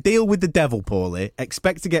make a deal with the devil, Paulie,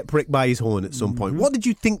 expect to get pricked by his horn at some point. What did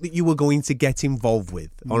you think that you were going to get involved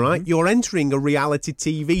with? All right? You're entering a reality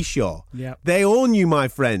TV show. Yep. They own you, my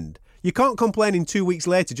friend. You can't complain in 2 weeks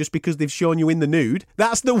later just because they've shown you in the nude.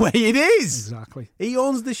 That's the way it is. Exactly. He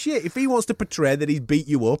owns the shit. If he wants to portray that he's beat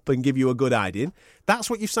you up and give you a good hiding, that's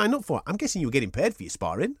what you've signed up for. I'm guessing you were getting paid for your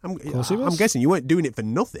sparring. Of course he was. I'm guessing you weren't doing it for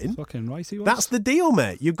nothing. Fucking right he was. That's the deal,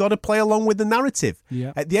 mate. You've got to play along with the narrative.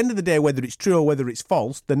 Yeah. At the end of the day, whether it's true or whether it's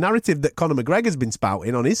false, the narrative that Conor McGregor's been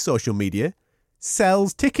spouting on his social media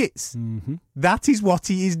sells tickets. Mm-hmm. That is what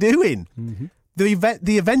he is doing. Mm-hmm.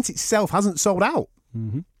 The event itself hasn't sold out.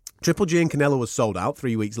 Mm-hmm. Triple G and Canelo was sold out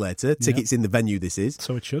 3 weeks later. Tickets in the venue, this is.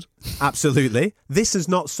 So it should. Absolutely. This has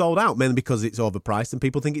not sold out, mainly because it's overpriced and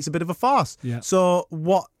people think it's a bit of a farce. Yeah. So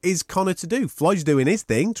what is Conor to do? Floyd's doing his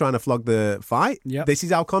thing, trying to flog the fight. Yep. This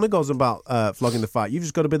is how Conor goes about flogging the fight. You've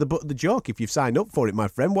just got to be the butt of the joke if you've signed up for it, my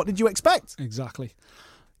friend. What did you expect? Exactly.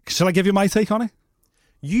 Shall I give you my take on it?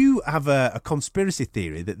 You have a conspiracy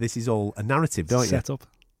theory that this is all a narrative, don't you? Set up.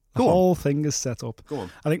 The whole thing is set up. Go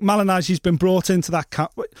on. I think Malignaggi's been brought into that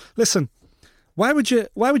camp. Listen, why would you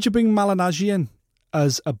bring Malignaggi in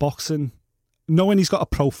as a boxing, knowing he's got a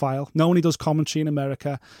profile, knowing he does commentary in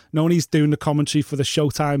America, knowing he's doing the commentary for the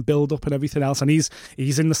Showtime build-up and everything else, and he's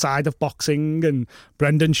in the side of boxing, and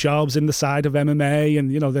Brendan Schaub's in the side of MMA,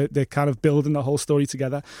 and they're kind of building the whole story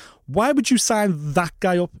together. Why would you sign that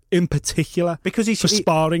guy up in particular? Because for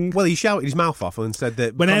sparring. Well, he shouted his mouth off and said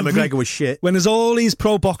that Conor McGregor was shit. When there's all these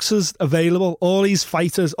pro boxers available, all these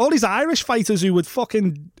fighters, all these Irish fighters who would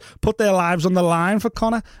fucking put their lives on the line for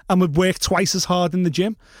Conor and would work twice as hard in the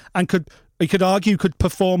gym and could argue could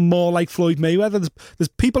perform more like Floyd Mayweather. There's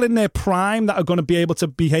people in their prime that are going to be able to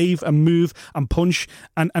behave and move and punch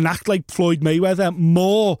and act like Floyd Mayweather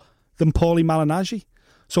more than Paulie Malignaggi.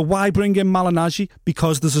 So why bring in Malignaggi?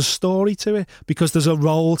 Because there's a story to it. Because there's a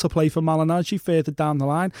role to play for Malignaggi further down the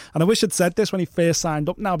line. And I wish I'd said this when he first signed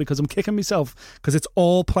up now, because I'm kicking myself, because it's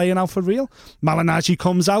all playing out for real. Malignaggi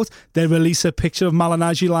comes out. They release a picture of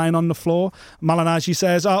Malignaggi lying on the floor. Malignaggi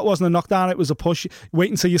says, it wasn't a knockdown, it was a push. Wait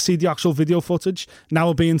until you see the actual video footage. Now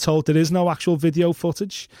we're being told there is no actual video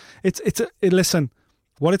footage. Listen,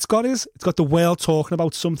 what it's got the world talking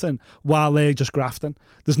about something while they're just grafting.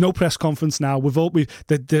 There's no press conference now.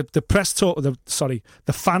 The press talk,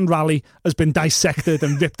 the fan rally has been dissected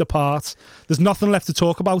and ripped apart. There's nothing left to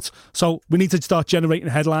talk about. So we need to start generating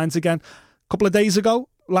headlines again. A couple of days ago,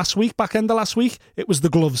 back end of last week, it was the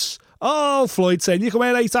gloves. Oh, Floyd saying, you can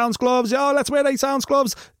wear 8-ounce gloves. Oh, let's wear 8-ounce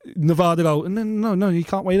gloves. Nevada go, no, you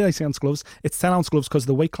can't wear 8-ounce gloves. It's 10-ounce gloves because of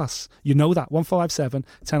the weight class. You know that. 157,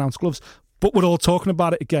 10-ounce gloves. But we're all talking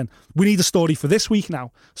about it again. We need a story for this week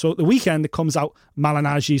now. So at the weekend, it comes out,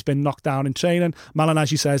 Malignaggi's been knocked down in training.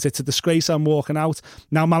 Malignaggi says, it's a disgrace, I'm walking out.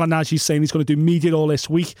 Now Malignaggi's saying he's going to do media all this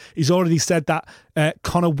week. He's already said that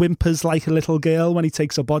Conor whimpers like a little girl when he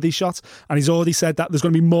takes a body shot. And he's already said that there's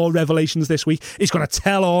going to be more revelations this week. He's going to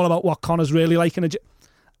tell all about what Conor's really like in a gym.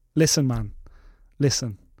 Listen, man.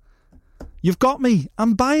 Listen. You've got me.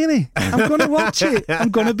 I'm buying it. I'm going to watch it. I'm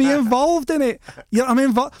going to be involved in it. I'm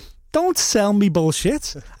involved. Don't sell me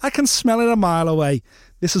bullshit. I can smell it a mile away.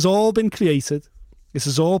 This has all been created. This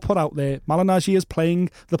is all put out there. Malignaggi is playing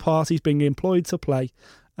the part he's being employed to play,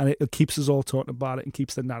 and it keeps us all talking about it and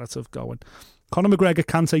keeps the narrative going. Conor McGregor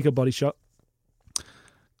can take a body shot.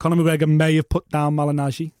 Conor McGregor may have put down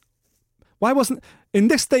Malignaggi. Why wasn't... In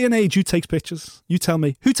this day and age, who takes pictures? You tell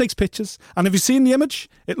me. Who takes pictures? And have you seen the image?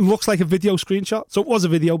 It looks like a video screenshot. So it was a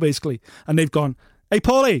video, basically. And they've gone, hey,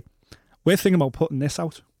 Paulie, we're thinking about putting this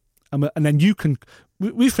out. And then you can...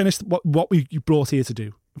 We finished what you brought here to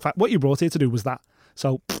do. In fact, what you brought here to do was that.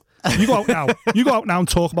 So you go out now. You go out now and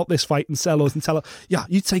talk about this fight and sell us and tell us, yeah,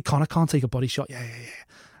 you'd say Conor can't take a body shot. Yeah.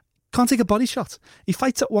 Can't take a body shot. He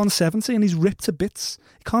fights at 170 and he's ripped to bits.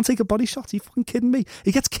 He can't take a body shot. Are you fucking kidding me?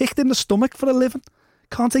 He gets kicked in the stomach for a living.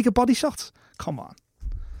 Can't take a body shot. Come on.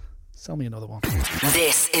 Sell me another one.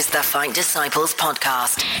 This is the Fight Disciples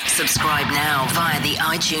podcast. Subscribe now via the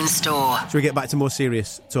iTunes store. Shall we get back to more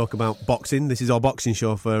serious talk about boxing? This is our boxing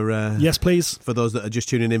show for... yes, please. For those that are just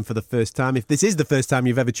tuning in for the first time. If this is the first time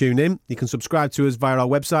you've ever tuned in, you can subscribe to us via our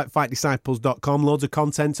website, fightdisciples.com. Loads of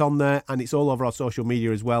content on there, and it's all over our social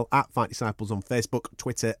media as well, at Fight Disciples on Facebook,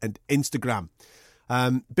 Twitter and Instagram.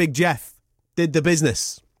 Big Jeff did the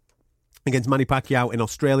business against Manny Pacquiao in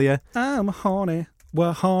Australia. I'm horny.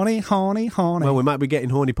 We're horny. Well, we might be getting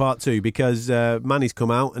horny part 2 because Manny's come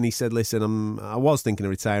out and he said, listen, I was thinking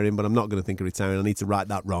of retiring, but I'm not going to think of retiring. I need to right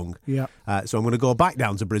that wrong. Yeah. So I'm going to go back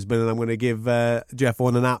down to Brisbane and I'm going to give Jeff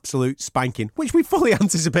Horn an absolute spanking, which we fully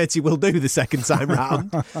anticipate he will do the second time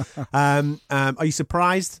round. Are you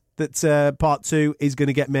surprised that part 2 is going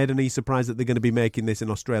to get made, and are you surprised that they're going to be making this in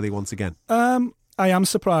Australia once again? I am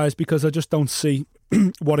surprised because I just don't see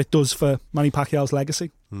what it does for Manny Pacquiao's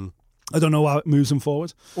legacy. I don't know how it moves him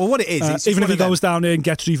forward. Well, what it is, even if he goes down there and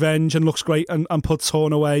gets revenge and looks great and puts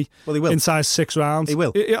Horn away in size 6 rounds. He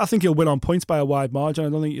will. I think he'll win on points by a wide margin. I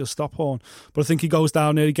don't think he'll stop Horn. But I think he goes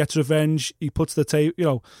down there, he gets revenge, he puts the tape,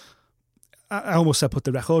 I almost said put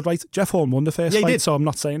the record right. Jeff Horn won the first fight, so I'm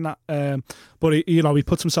not saying that. But he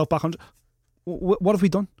puts himself back on. What have we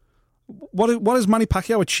done? What has Manny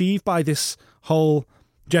Pacquiao achieved by this whole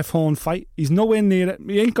Jeff Horn fight? He's nowhere near it.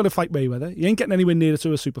 He ain't going to fight Mayweather. He ain't getting anywhere near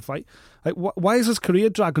to a super fight. Like, why is his career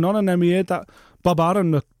dragging on? And then we heard that Bob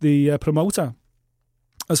Arum, the promoter,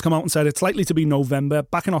 has come out and said it's likely to be November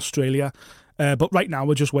back in Australia. But right now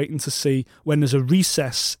we're just waiting to see when there's a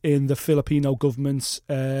recess in the Filipino government's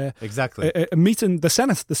meeting,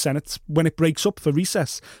 the Senate when it breaks up for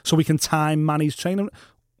recess, so we can time Manny's training.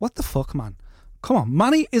 What the fuck, man? Come on,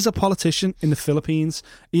 Manny is a politician in the Philippines.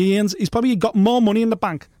 He's probably got more money in the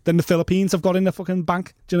bank than the Philippines have got in the fucking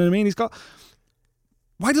bank. Do you know what I mean?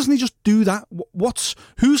 Why doesn't he just do that?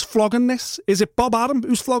 Who's flogging this? Is it Bob Arum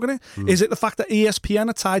who's flogging it? Is it the fact that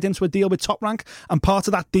ESPN are tied into a deal with Top Rank, and part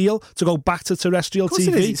of that deal to go back to terrestrial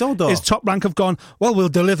TV is Top Rank have gone, well, we'll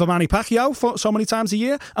deliver Manny Pacquiao for so many times a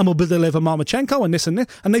year, and we'll deliver Lomachenko and this, and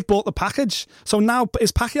they've bought the package. So now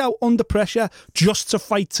is Pacquiao under pressure just to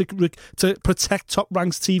fight to protect Top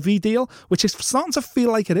Rank's TV deal, which is starting to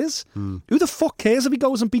feel like it is. Who the fuck cares if he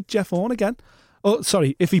goes and beats Jeff Horn again? Oh,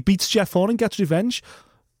 sorry, if he beats Jeff Horn and gets revenge.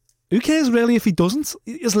 Who cares really if he doesn't?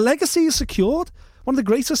 His legacy is secured. One of the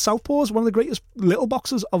greatest southpaws, one of the greatest little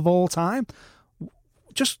boxers of all time.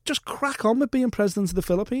 Just crack on with being president of the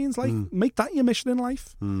Philippines. Make that your mission in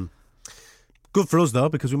life. Good for us though,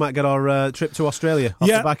 because we might get our trip to Australia off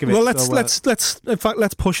the back of it. Well,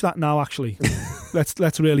 let's push that now. Actually,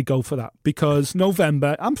 let's really go for that, because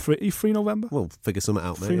November. I'm free. Are you free November? We'll figure something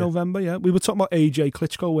out, mate. Free November, yeah. We were talking about AJ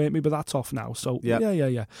Klitschko, weren't we? But that's off now. So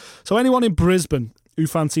yeah. So anyone in Brisbane who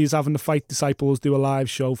fancies having the Fight Disciples do a live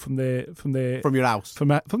show from your house, from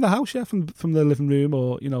the house, yeah, from the living room,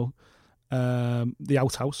 or the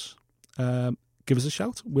outhouse, give us a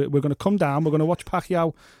shout. We're going to come down. We're going to watch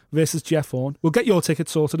Pacquiao versus Jeff Horn. We'll get your ticket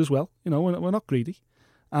sorted as well. We're not greedy,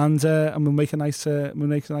 and we'll make a nice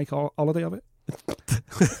holiday of it.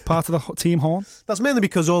 Part of the Team Horn. That's mainly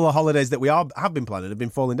because all the holidays that we have been planning have been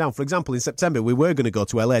falling down. For example, in September we were going to go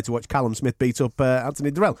to LA to watch Callum Smith beat up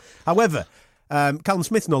Anthony Durrell. However, Callum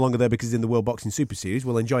Smith's no longer there because he's in the World Boxing Super Series.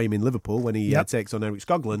 We'll enjoy him in Liverpool when he takes on Eric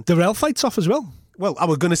Skoglund. Durrell fights off as well. Well, I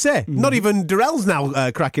was going to say, not even Durrell's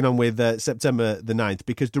now cracking on with September the 9th,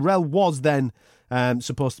 because Durrell was then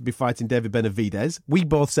supposed to be fighting David Benavidez. We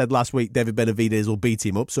both said last week David Benavidez will beat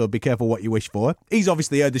him up, so be careful what you wish for. He's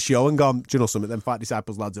obviously heard the show and gone, do you know something, them Fight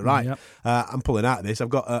Disciples lads are right. I'm pulling out of this. I've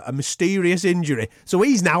got a mysterious injury. So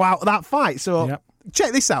he's now out of that fight. So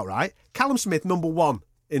check this out, right? Callum Smith, number 1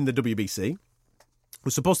 in the WBC.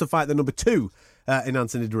 Was supposed to fight the number 2 in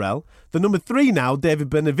Anthony Durrell. The number 3 now, David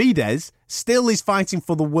Benavidez, still is fighting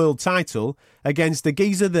for the world title against the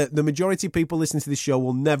geezer that the majority of people listening to this show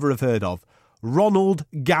will never have heard of, Ronald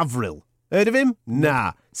Gavril. Heard of him?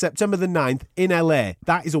 Nah. September the 9th in LA.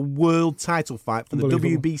 That is a world title fight for the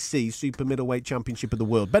WBC Super Middleweight Championship of the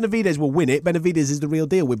World. Benavidez will win it. Benavidez is the real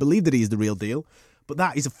deal. We believe that he is the real deal. But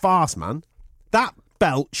that is a farce, man. That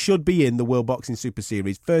belt should be in the World Boxing Super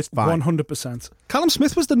Series. First fight. 100%. Callum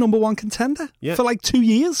Smith was the number 1 contender for like 2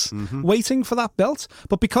 years, waiting for that belt.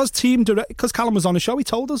 But because Callum was on the show, he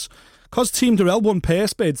told us, because Team Durrell won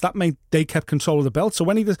purse bids, that meant they kept control of the belt. So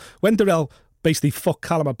when Durrell basically fuck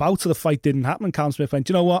Callum about, so the fight didn't happen. And Callum Smith went,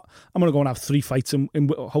 you know what? I'm going to go and have 3 fights,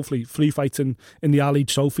 hopefully 3 fights in the Ali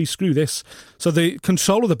Trophy. Screw this. So the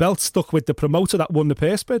control of the belt stuck with the promoter that won the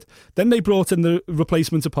purse bid. Then they brought in the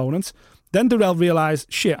replacement opponent. Then Durrell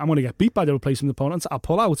realised, shit, I'm going to get beat by the replacement opponent. I'll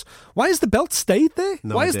pull out. Why has the belt stayed there?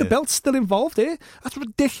 Why is the belt still involved here? That's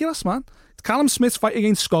ridiculous, man. Callum Smith's fight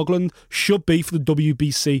against Skoglund should be for the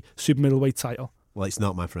WBC super middleweight title. Well, it's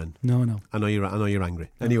not, my friend. No. I know you're angry.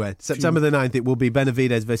 Anyway, September the 9th, it will be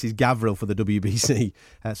Benavidez versus Gavril for the WBC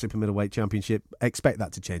Super Middleweight Championship. Expect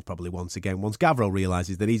that to change probably once again, once Gavril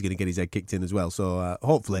realises that he's going to get his head kicked in as well. So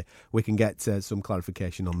hopefully we can get some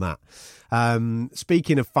clarification on that.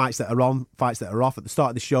 Speaking of fights that are on, fights that are off, at the start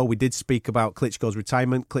of the show, we did speak about Klitschko's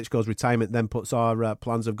retirement. Klitschko's retirement then puts our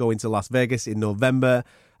plans of going to Las Vegas in November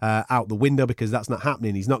out the window because that's not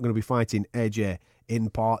happening. He's not going to be fighting AJ in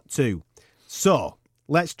part 2. So,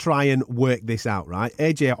 let's try and work this out, right?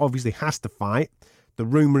 AJ obviously has to fight. The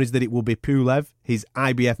rumour is that it will be Pulev, his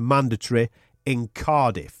IBF mandatory, in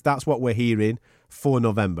Cardiff. That's what we're hearing for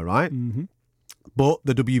November, right? Mm-hmm. But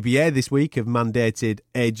the WBA this week have mandated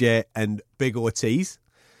AJ and Big Ortiz.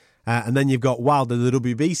 And then you've got Wilder, the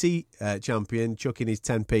WBC champion, chucking his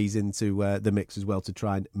 10p's into the mix as well to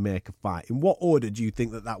try and make a fight. In what order do you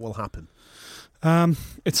think that will happen?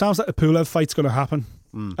 It sounds like the Pulev fight's going to happen.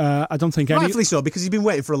 I don't think any... Rightfully so, because he's been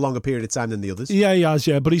waiting for a longer period of time than the others. Yeah, he has,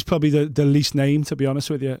 but he's probably the least named, to be honest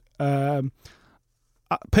with you.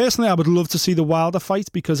 Personally, I would love to see the Wilder fight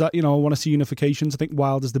because I want to see unifications. I think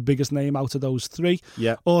Wilder's the biggest name out of those 3.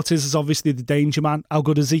 Yeah. Ortiz is obviously the danger man. How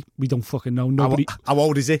good is he? We don't fucking know. How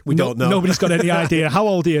old is he? We don't know. Nobody's got any idea how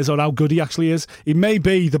old he is or how good he actually is. He may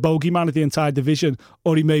be the bogeyman of the entire division,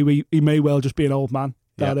 or he may well just be an old man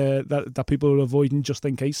that people are avoiding just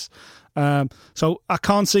in case. So I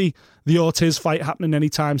can't see the Ortiz fight happening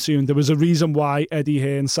anytime soon. There was a reason why Eddie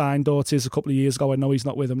Hearn signed Ortiz a couple of years ago. I know he's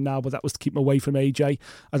not with him now, but that was to keep him away from AJ.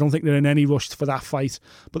 I don't think they're in any rush for that fight.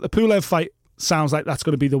 But the Pulev fight sounds like that's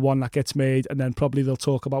going to be the one that gets made, and then probably they'll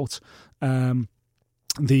talk about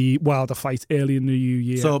the Wilder fight early in the new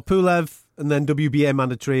year. So Pulev and then WBA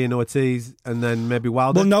mandatory in Ortiz and then maybe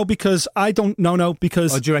Wilder? Well, no, because I don't... No,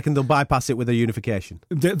 because... Or do you reckon they'll bypass it with a unification?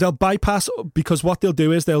 They'll bypass, because what they'll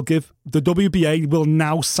do is they'll give... The WBA will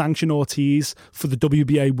now sanction Ortiz for the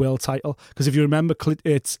WBA world title. Because if you remember,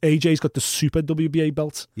 it's AJ's got the super WBA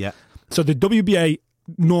belt. Yeah. So the WBA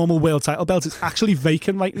normal world title belt is actually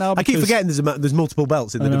vacant right now. I keep forgetting there's multiple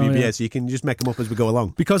belts in the WBA, so you can just make them up as we go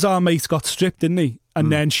along. Because our mate got stripped, didn't he?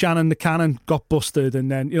 And then Shannon the Cannon got busted,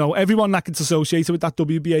 and then everyone that gets associated with that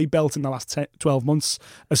WBA belt in the last 12 months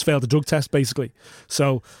has failed a drug test, basically.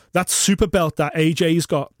 So that super belt that AJ's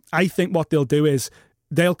got, I think what they'll do is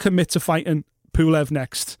they'll commit to fighting Pulev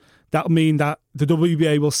next. That'll mean that the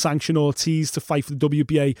WBA will sanction Ortiz to fight for the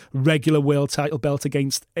WBA regular world title belt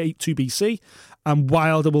against 2BC, and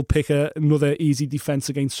Wilder will pick another easy defence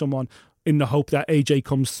against someone in the hope that AJ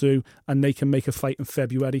comes through and they can make a fight in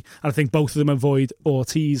February. And I think both of them avoid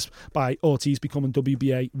Ortiz by Ortiz becoming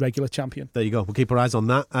WBA regular champion. There you go. We'll keep our eyes on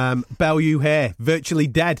that. Bellew Hair, virtually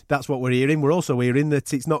dead. That's what we're hearing. We're also hearing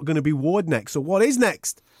that it's not going to be Ward next. So what is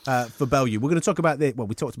next for Bellew? We're going to talk about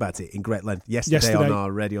we talked about it in great length yesterday. On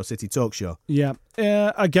our Radio City Talk Show. Yeah.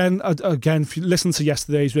 Again, if you listen to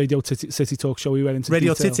yesterday's Radio City Talk Show, we went into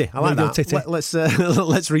Radio detail. Titty. I like Radio that. Titty.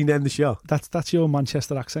 Let's rename the show. That's your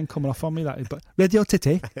Manchester accent coming off on me. That is, but Radio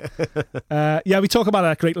Titty. We talk about it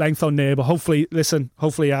at great length on there. But hopefully,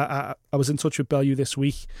 I was in touch with Bellew this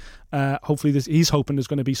week. Hopefully, he's hoping there's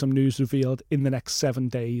going to be some news revealed in the next 7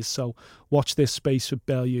 days. So watch this space for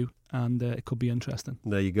Bellew. And it could be interesting.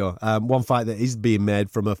 There you go. One fight that is being made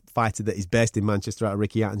from a fighter that is based in Manchester out of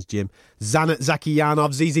Ricky Hatton's gym. Zanat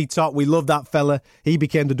Zakiyanov, ZZ Top. We love that fella. He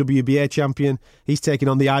became the WBA champion. He's taking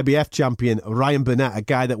on the IBF champion, Ryan Burnett, a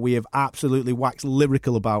guy that we have absolutely waxed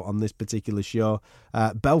lyrical about on this particular show.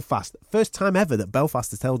 Belfast. First time ever that Belfast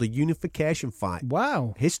has held a unification fight.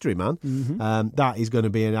 Wow. History, man. Mm-hmm. That is going to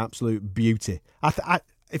be an absolute beauty.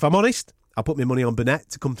 If I'm honest, I'll put my money on Burnett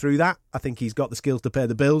to come through that. I think he's got the skills to pay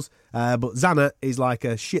the bills. But Zanat is like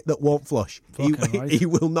a shit that won't flush. He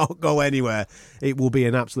will not go anywhere. It will be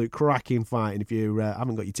an absolute cracking fight. And if you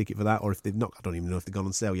haven't got your ticket for that, or if they've not, I don't even know if they've gone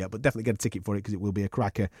on sale yet, but definitely get a ticket for it because it will be a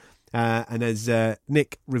cracker. And as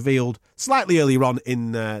Nick revealed slightly earlier on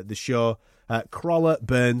in the show, Crawler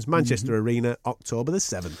Burns, Manchester Arena, October the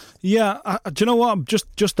 7th. Yeah, do you know what?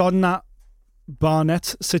 Just on that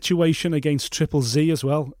Barnett situation against Triple Z as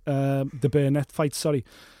well, the Burnett fight, sorry.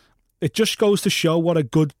 It just goes to show what a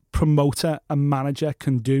good promoter and manager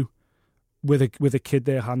can do with a kid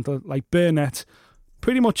they handle. Like Burnett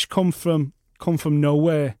pretty much come from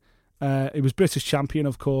nowhere He was British champion,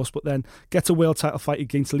 of course, but then gets a world title fight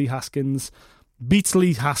against Lee Haskins. Beats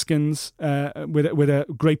Lee Haskins with a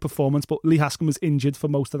great performance, but Lee Haskins was injured for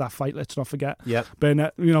most of that fight. Let's not forget. Yeah,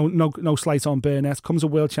 Burnett. No slight on Burnett. Comes a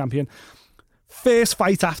world champion. First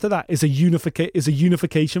fight after that is a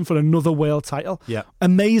unification for another world title. Yeah,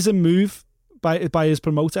 amazing move by his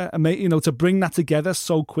promoter. To bring that together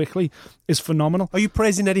so quickly is phenomenal. Are you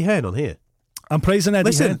praising Eddie Hearn on here? I'm praising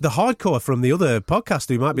Eddie Hearn. The hardcore from the other podcast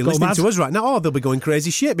who might be listening to us right now, they'll be going crazy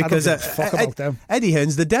shit because I don't give a fuck about them. Eddie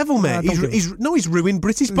Hearn's the devil, mate. He's ruined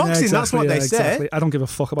British boxing. That's what they say. I don't give a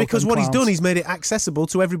fuck about because them what clowns. he's done, he's made it accessible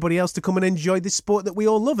to everybody else to come and enjoy this sport that we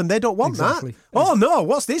all love, and they don't want that. Oh no,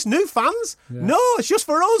 what's this? New fans? Yeah. No, it's just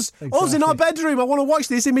for us. Us in our bedroom. I want to watch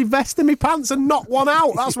this in my vest and my pants and knock one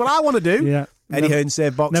out. That's what I want to do. Yeah. Eddie Hearn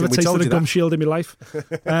saved boxing. Never tasted a gum shield in my life.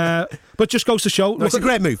 But just goes to show. No, it's a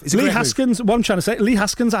great move. Lee Haskins, what I'm trying to say, Lee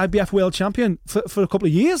Haskins, IBF world champion for a couple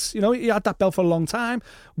of years. He had that belt for a long time,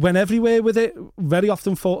 went everywhere with it, very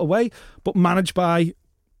often fought away, but managed by,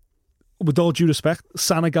 with all due respect,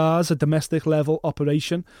 Sanagar's a domestic level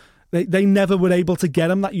operation. They never were able to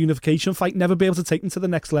get him that unification fight, never be able to take him to the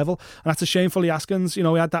next level. And that's a shame for Lee Haskins. He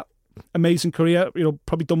had that amazing career,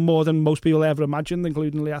 probably done more than most people ever imagined,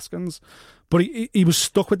 including Lee Haskins. But he was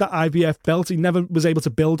stuck with that IBF belt. He never was able to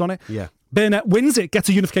build on it. Yeah. Burnett wins it, gets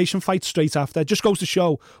a unification fight straight after. Just goes to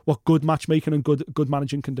show what good matchmaking and good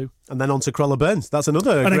managing can do. And then on to Crawler Burns. That's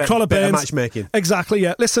another great bit of matchmaking. Exactly,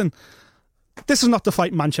 yeah. Listen, this is not the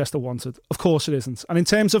fight Manchester wanted. Of course it isn't. And in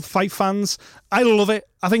terms of fight fans, I love it.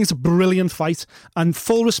 I think it's a brilliant fight. And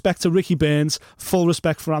full respect to Ricky Burns, full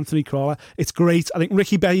respect for Anthony Crawler. It's great. I think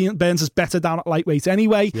Ricky Burns is better down at lightweight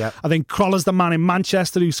anyway. Yep. I think Crawler's the man in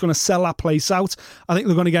Manchester who's going to sell that place out. I think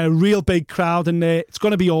they're going to get a real big crowd in there. It's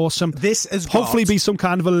going to be awesome. This has hopefully be some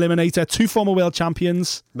kind of eliminator. 2 former world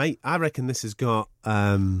champions. Mate, I reckon this has got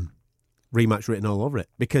rematch written all over it.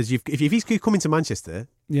 Because if he's coming to Manchester,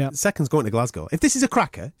 second's going to Glasgow. If this is a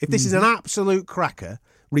cracker, if this is an absolute cracker,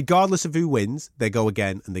 regardless of who wins, they go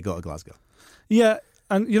again and they go to Glasgow. Yeah,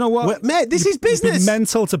 and you know what? Well, mate, this is business. It's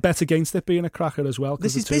mental to bet against it being a cracker as well.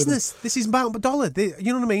 This is business. This is about $1.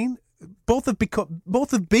 You know what I mean? Both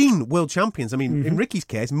have been world champions. I mean, in Ricky's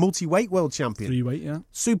case, multi-weight world champion. 3-weight, yeah.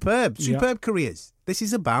 Superb careers. This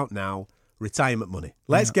is about now retirement money.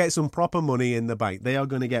 Let's get some proper money in the bank. They are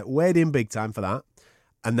going to get weighed in big time for that.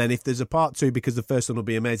 And then if there's a part 2, because the first one will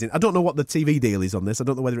be amazing. I don't know what the TV deal is on this. I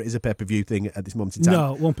don't know whether it is a pay-per-view thing at this moment in time.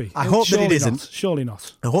 No, it won't be. I hope that it isn't. Surely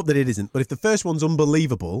not. I hope that it isn't. But if the first one's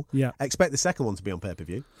unbelievable, expect the second one to be on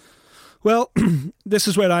pay-per-view. Well, this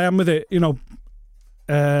is where I am with it.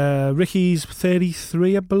 Ricky's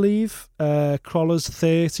 33, I believe. Crawler's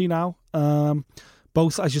 30 now.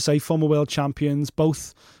 Both, as you say, former world champions.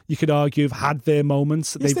 Both, you could argue, have had their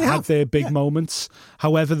moments. Yes, They've had their big moments.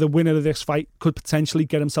 However, the winner of this fight could potentially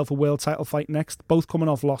get himself a world title fight next. Both coming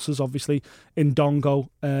off losses, obviously, in Dongo,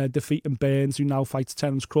 defeating Burns, who now fights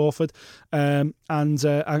Terence Crawford. And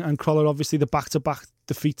Crawler, obviously, the back-to-back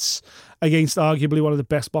defeats against arguably one of the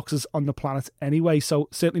best boxers on the planet anyway. So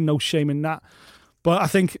certainly no shame in that. But I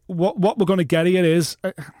think what we're going to get here is,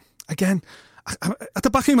 again, at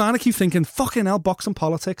the back of my mind, I keep thinking, fucking hell, boxing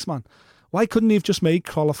politics, man. Why couldn't he have just made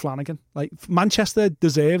Crawler Flanagan? Like, Manchester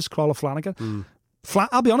deserves Crawler Flanagan.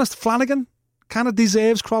 I'll be honest, Flanagan kind of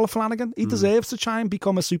deserves Crawler Flanagan. He deserves to try and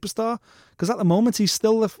become a superstar, because at the moment he's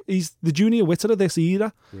still he's the junior witter of this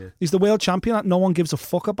era. Yeah. He's the world champion that no one gives a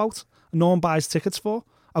fuck about and no one buys tickets for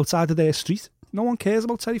outside of their street. No one cares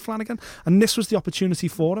about Terry Flanagan, and this was the opportunity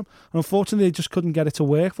for him. And unfortunately, they just couldn't get it to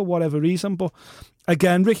work for whatever reason. But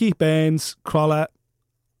again, Ricky Burns, Crawler,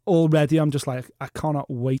 already I'm just like, I cannot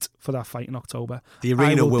wait for that fight in October. The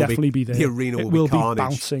arena will definitely be there. The arena will be carnage.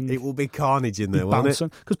 Bouncing. It will be carnage in there, won't it?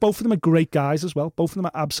 Because both of them are great guys as well. Both of them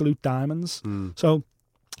are absolute diamonds. So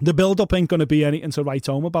the build-up ain't going to be anything to write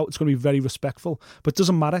home about. It's going to be very respectful. But it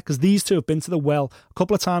doesn't matter, because these two have been to the well a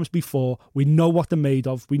couple of times before. We know what they're made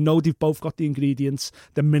of. We know they've both got the ingredients,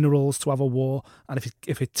 the minerals to have a war. And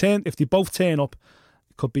if they both turn up,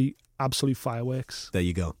 it could be absolute fireworks. There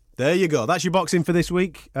you go. That's your boxing for this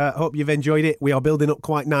week. Hope you've enjoyed it. We are building up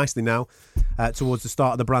quite nicely now towards the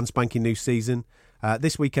start of the brand spanking new season.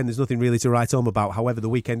 This weekend, there's nothing really to write home about. However, the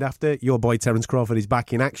weekend after, your boy Terence Crawford is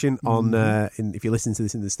back in action on, if you listen to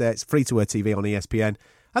this in the States, free-to-air TV on ESPN.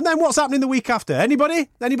 And then what's happening the week after? Anybody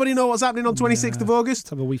know what's happening on 26th of August? Let's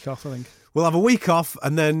have a week off, I think. We'll have a week off,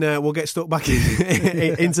 and then we'll get stuck back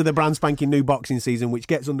into the brand spanking new boxing season, which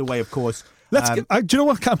gets underway, of course. Do you know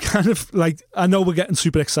what? I'm kind of like, I know we're getting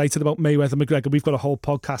super excited about Mayweather McGregor. We've got a whole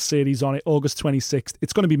podcast series on it, August 26th.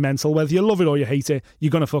 It's going to be mental. Whether you love it or you hate it,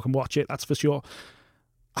 you're going to fucking watch it. That's for sure.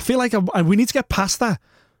 I feel like we need to get past that.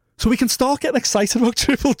 so we can start getting excited about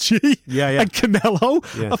Triple G and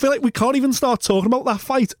Canelo. Yeah. I feel like we can't even start talking about that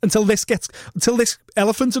fight until this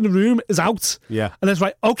elephant in the room is out. Yeah. And it's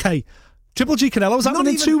right, okay, Triple G Canelo's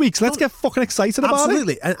happening in 2 weeks. Let's get fucking excited about it.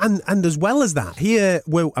 Absolutely. And as well as that, here,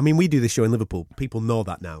 we do this show in Liverpool. People know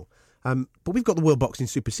that now. But we've got the World Boxing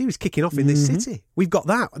Super Series kicking off in this city. We've got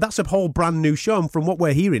that. That's a whole brand new show. And from what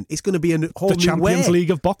we're hearing, it's going to be a whole new way. The Champions League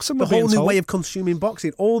of Boxing. The whole new way of consuming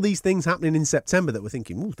boxing. All these things happening in September that we're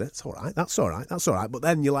thinking, ooh, that's all right. That's all right. That's all right. But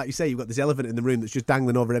then, like you say, you've got this elephant in the room that's just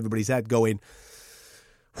dangling over everybody's head going,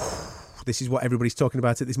 this is what everybody's talking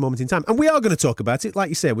about at this moment in time. And we are going to talk about it. Like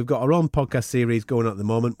you say, we've got our own podcast series going on at the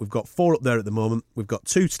moment. We've got 4 up there at the moment. We've got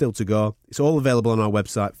 2 still to go. It's all available on our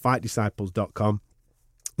website, fightdisciples.com.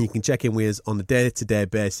 You can check in with us on a day-to-day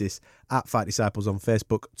basis at Fight Disciples on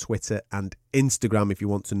Facebook, Twitter and Instagram if you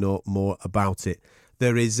want to know more about it.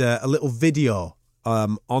 There is a little video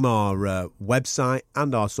on our website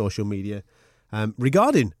and our social media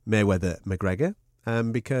regarding Mayweather-McGregor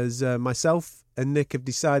because myself and Nick have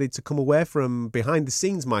decided to come away from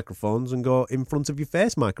behind-the-scenes microphones and go in front of your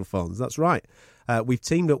face microphones. That's right. We've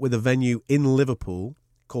teamed up with a venue in Liverpool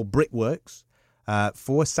called Brickworks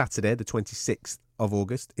for Saturday, the 26th of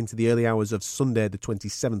August, into the early hours of Sunday, the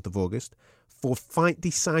 27th of August, for Fight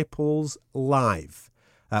Disciples Live.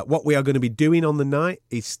 What we are going to be doing on the night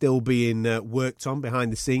is still being worked on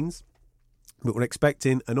behind the scenes, but we're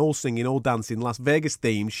expecting an all-singing, all-dancing, Las Vegas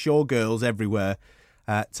themed, showgirls everywhere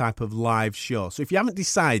type of live show. So if you haven't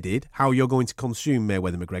decided how you're going to consume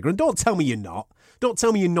Mayweather-McGregor, and don't tell me you're not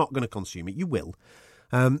going to consume it, you will.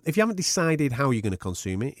 If you haven't decided how you're going to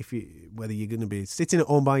consume it, whether you're going to be sitting at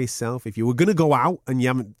home by yourself, if you were going to go out and you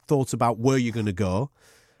haven't thought about where you're going to go,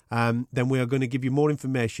 then we are going to give you more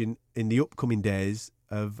information in the upcoming days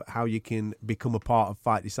of how you can become a part of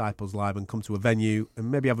Fight Disciples Live and come to a venue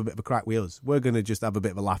and maybe have a bit of a crack with us. We're going to just have a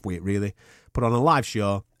bit of a laugh with it, really. Put on a live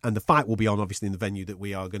show, and the fight will be on, obviously, in the venue that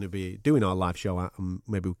we are going to be doing our live show at, and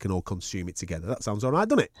maybe we can all consume it together. That sounds all right,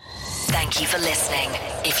 doesn't it? Thank you for listening.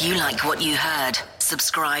 If you like what you heard,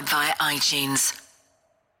 subscribe via iTunes.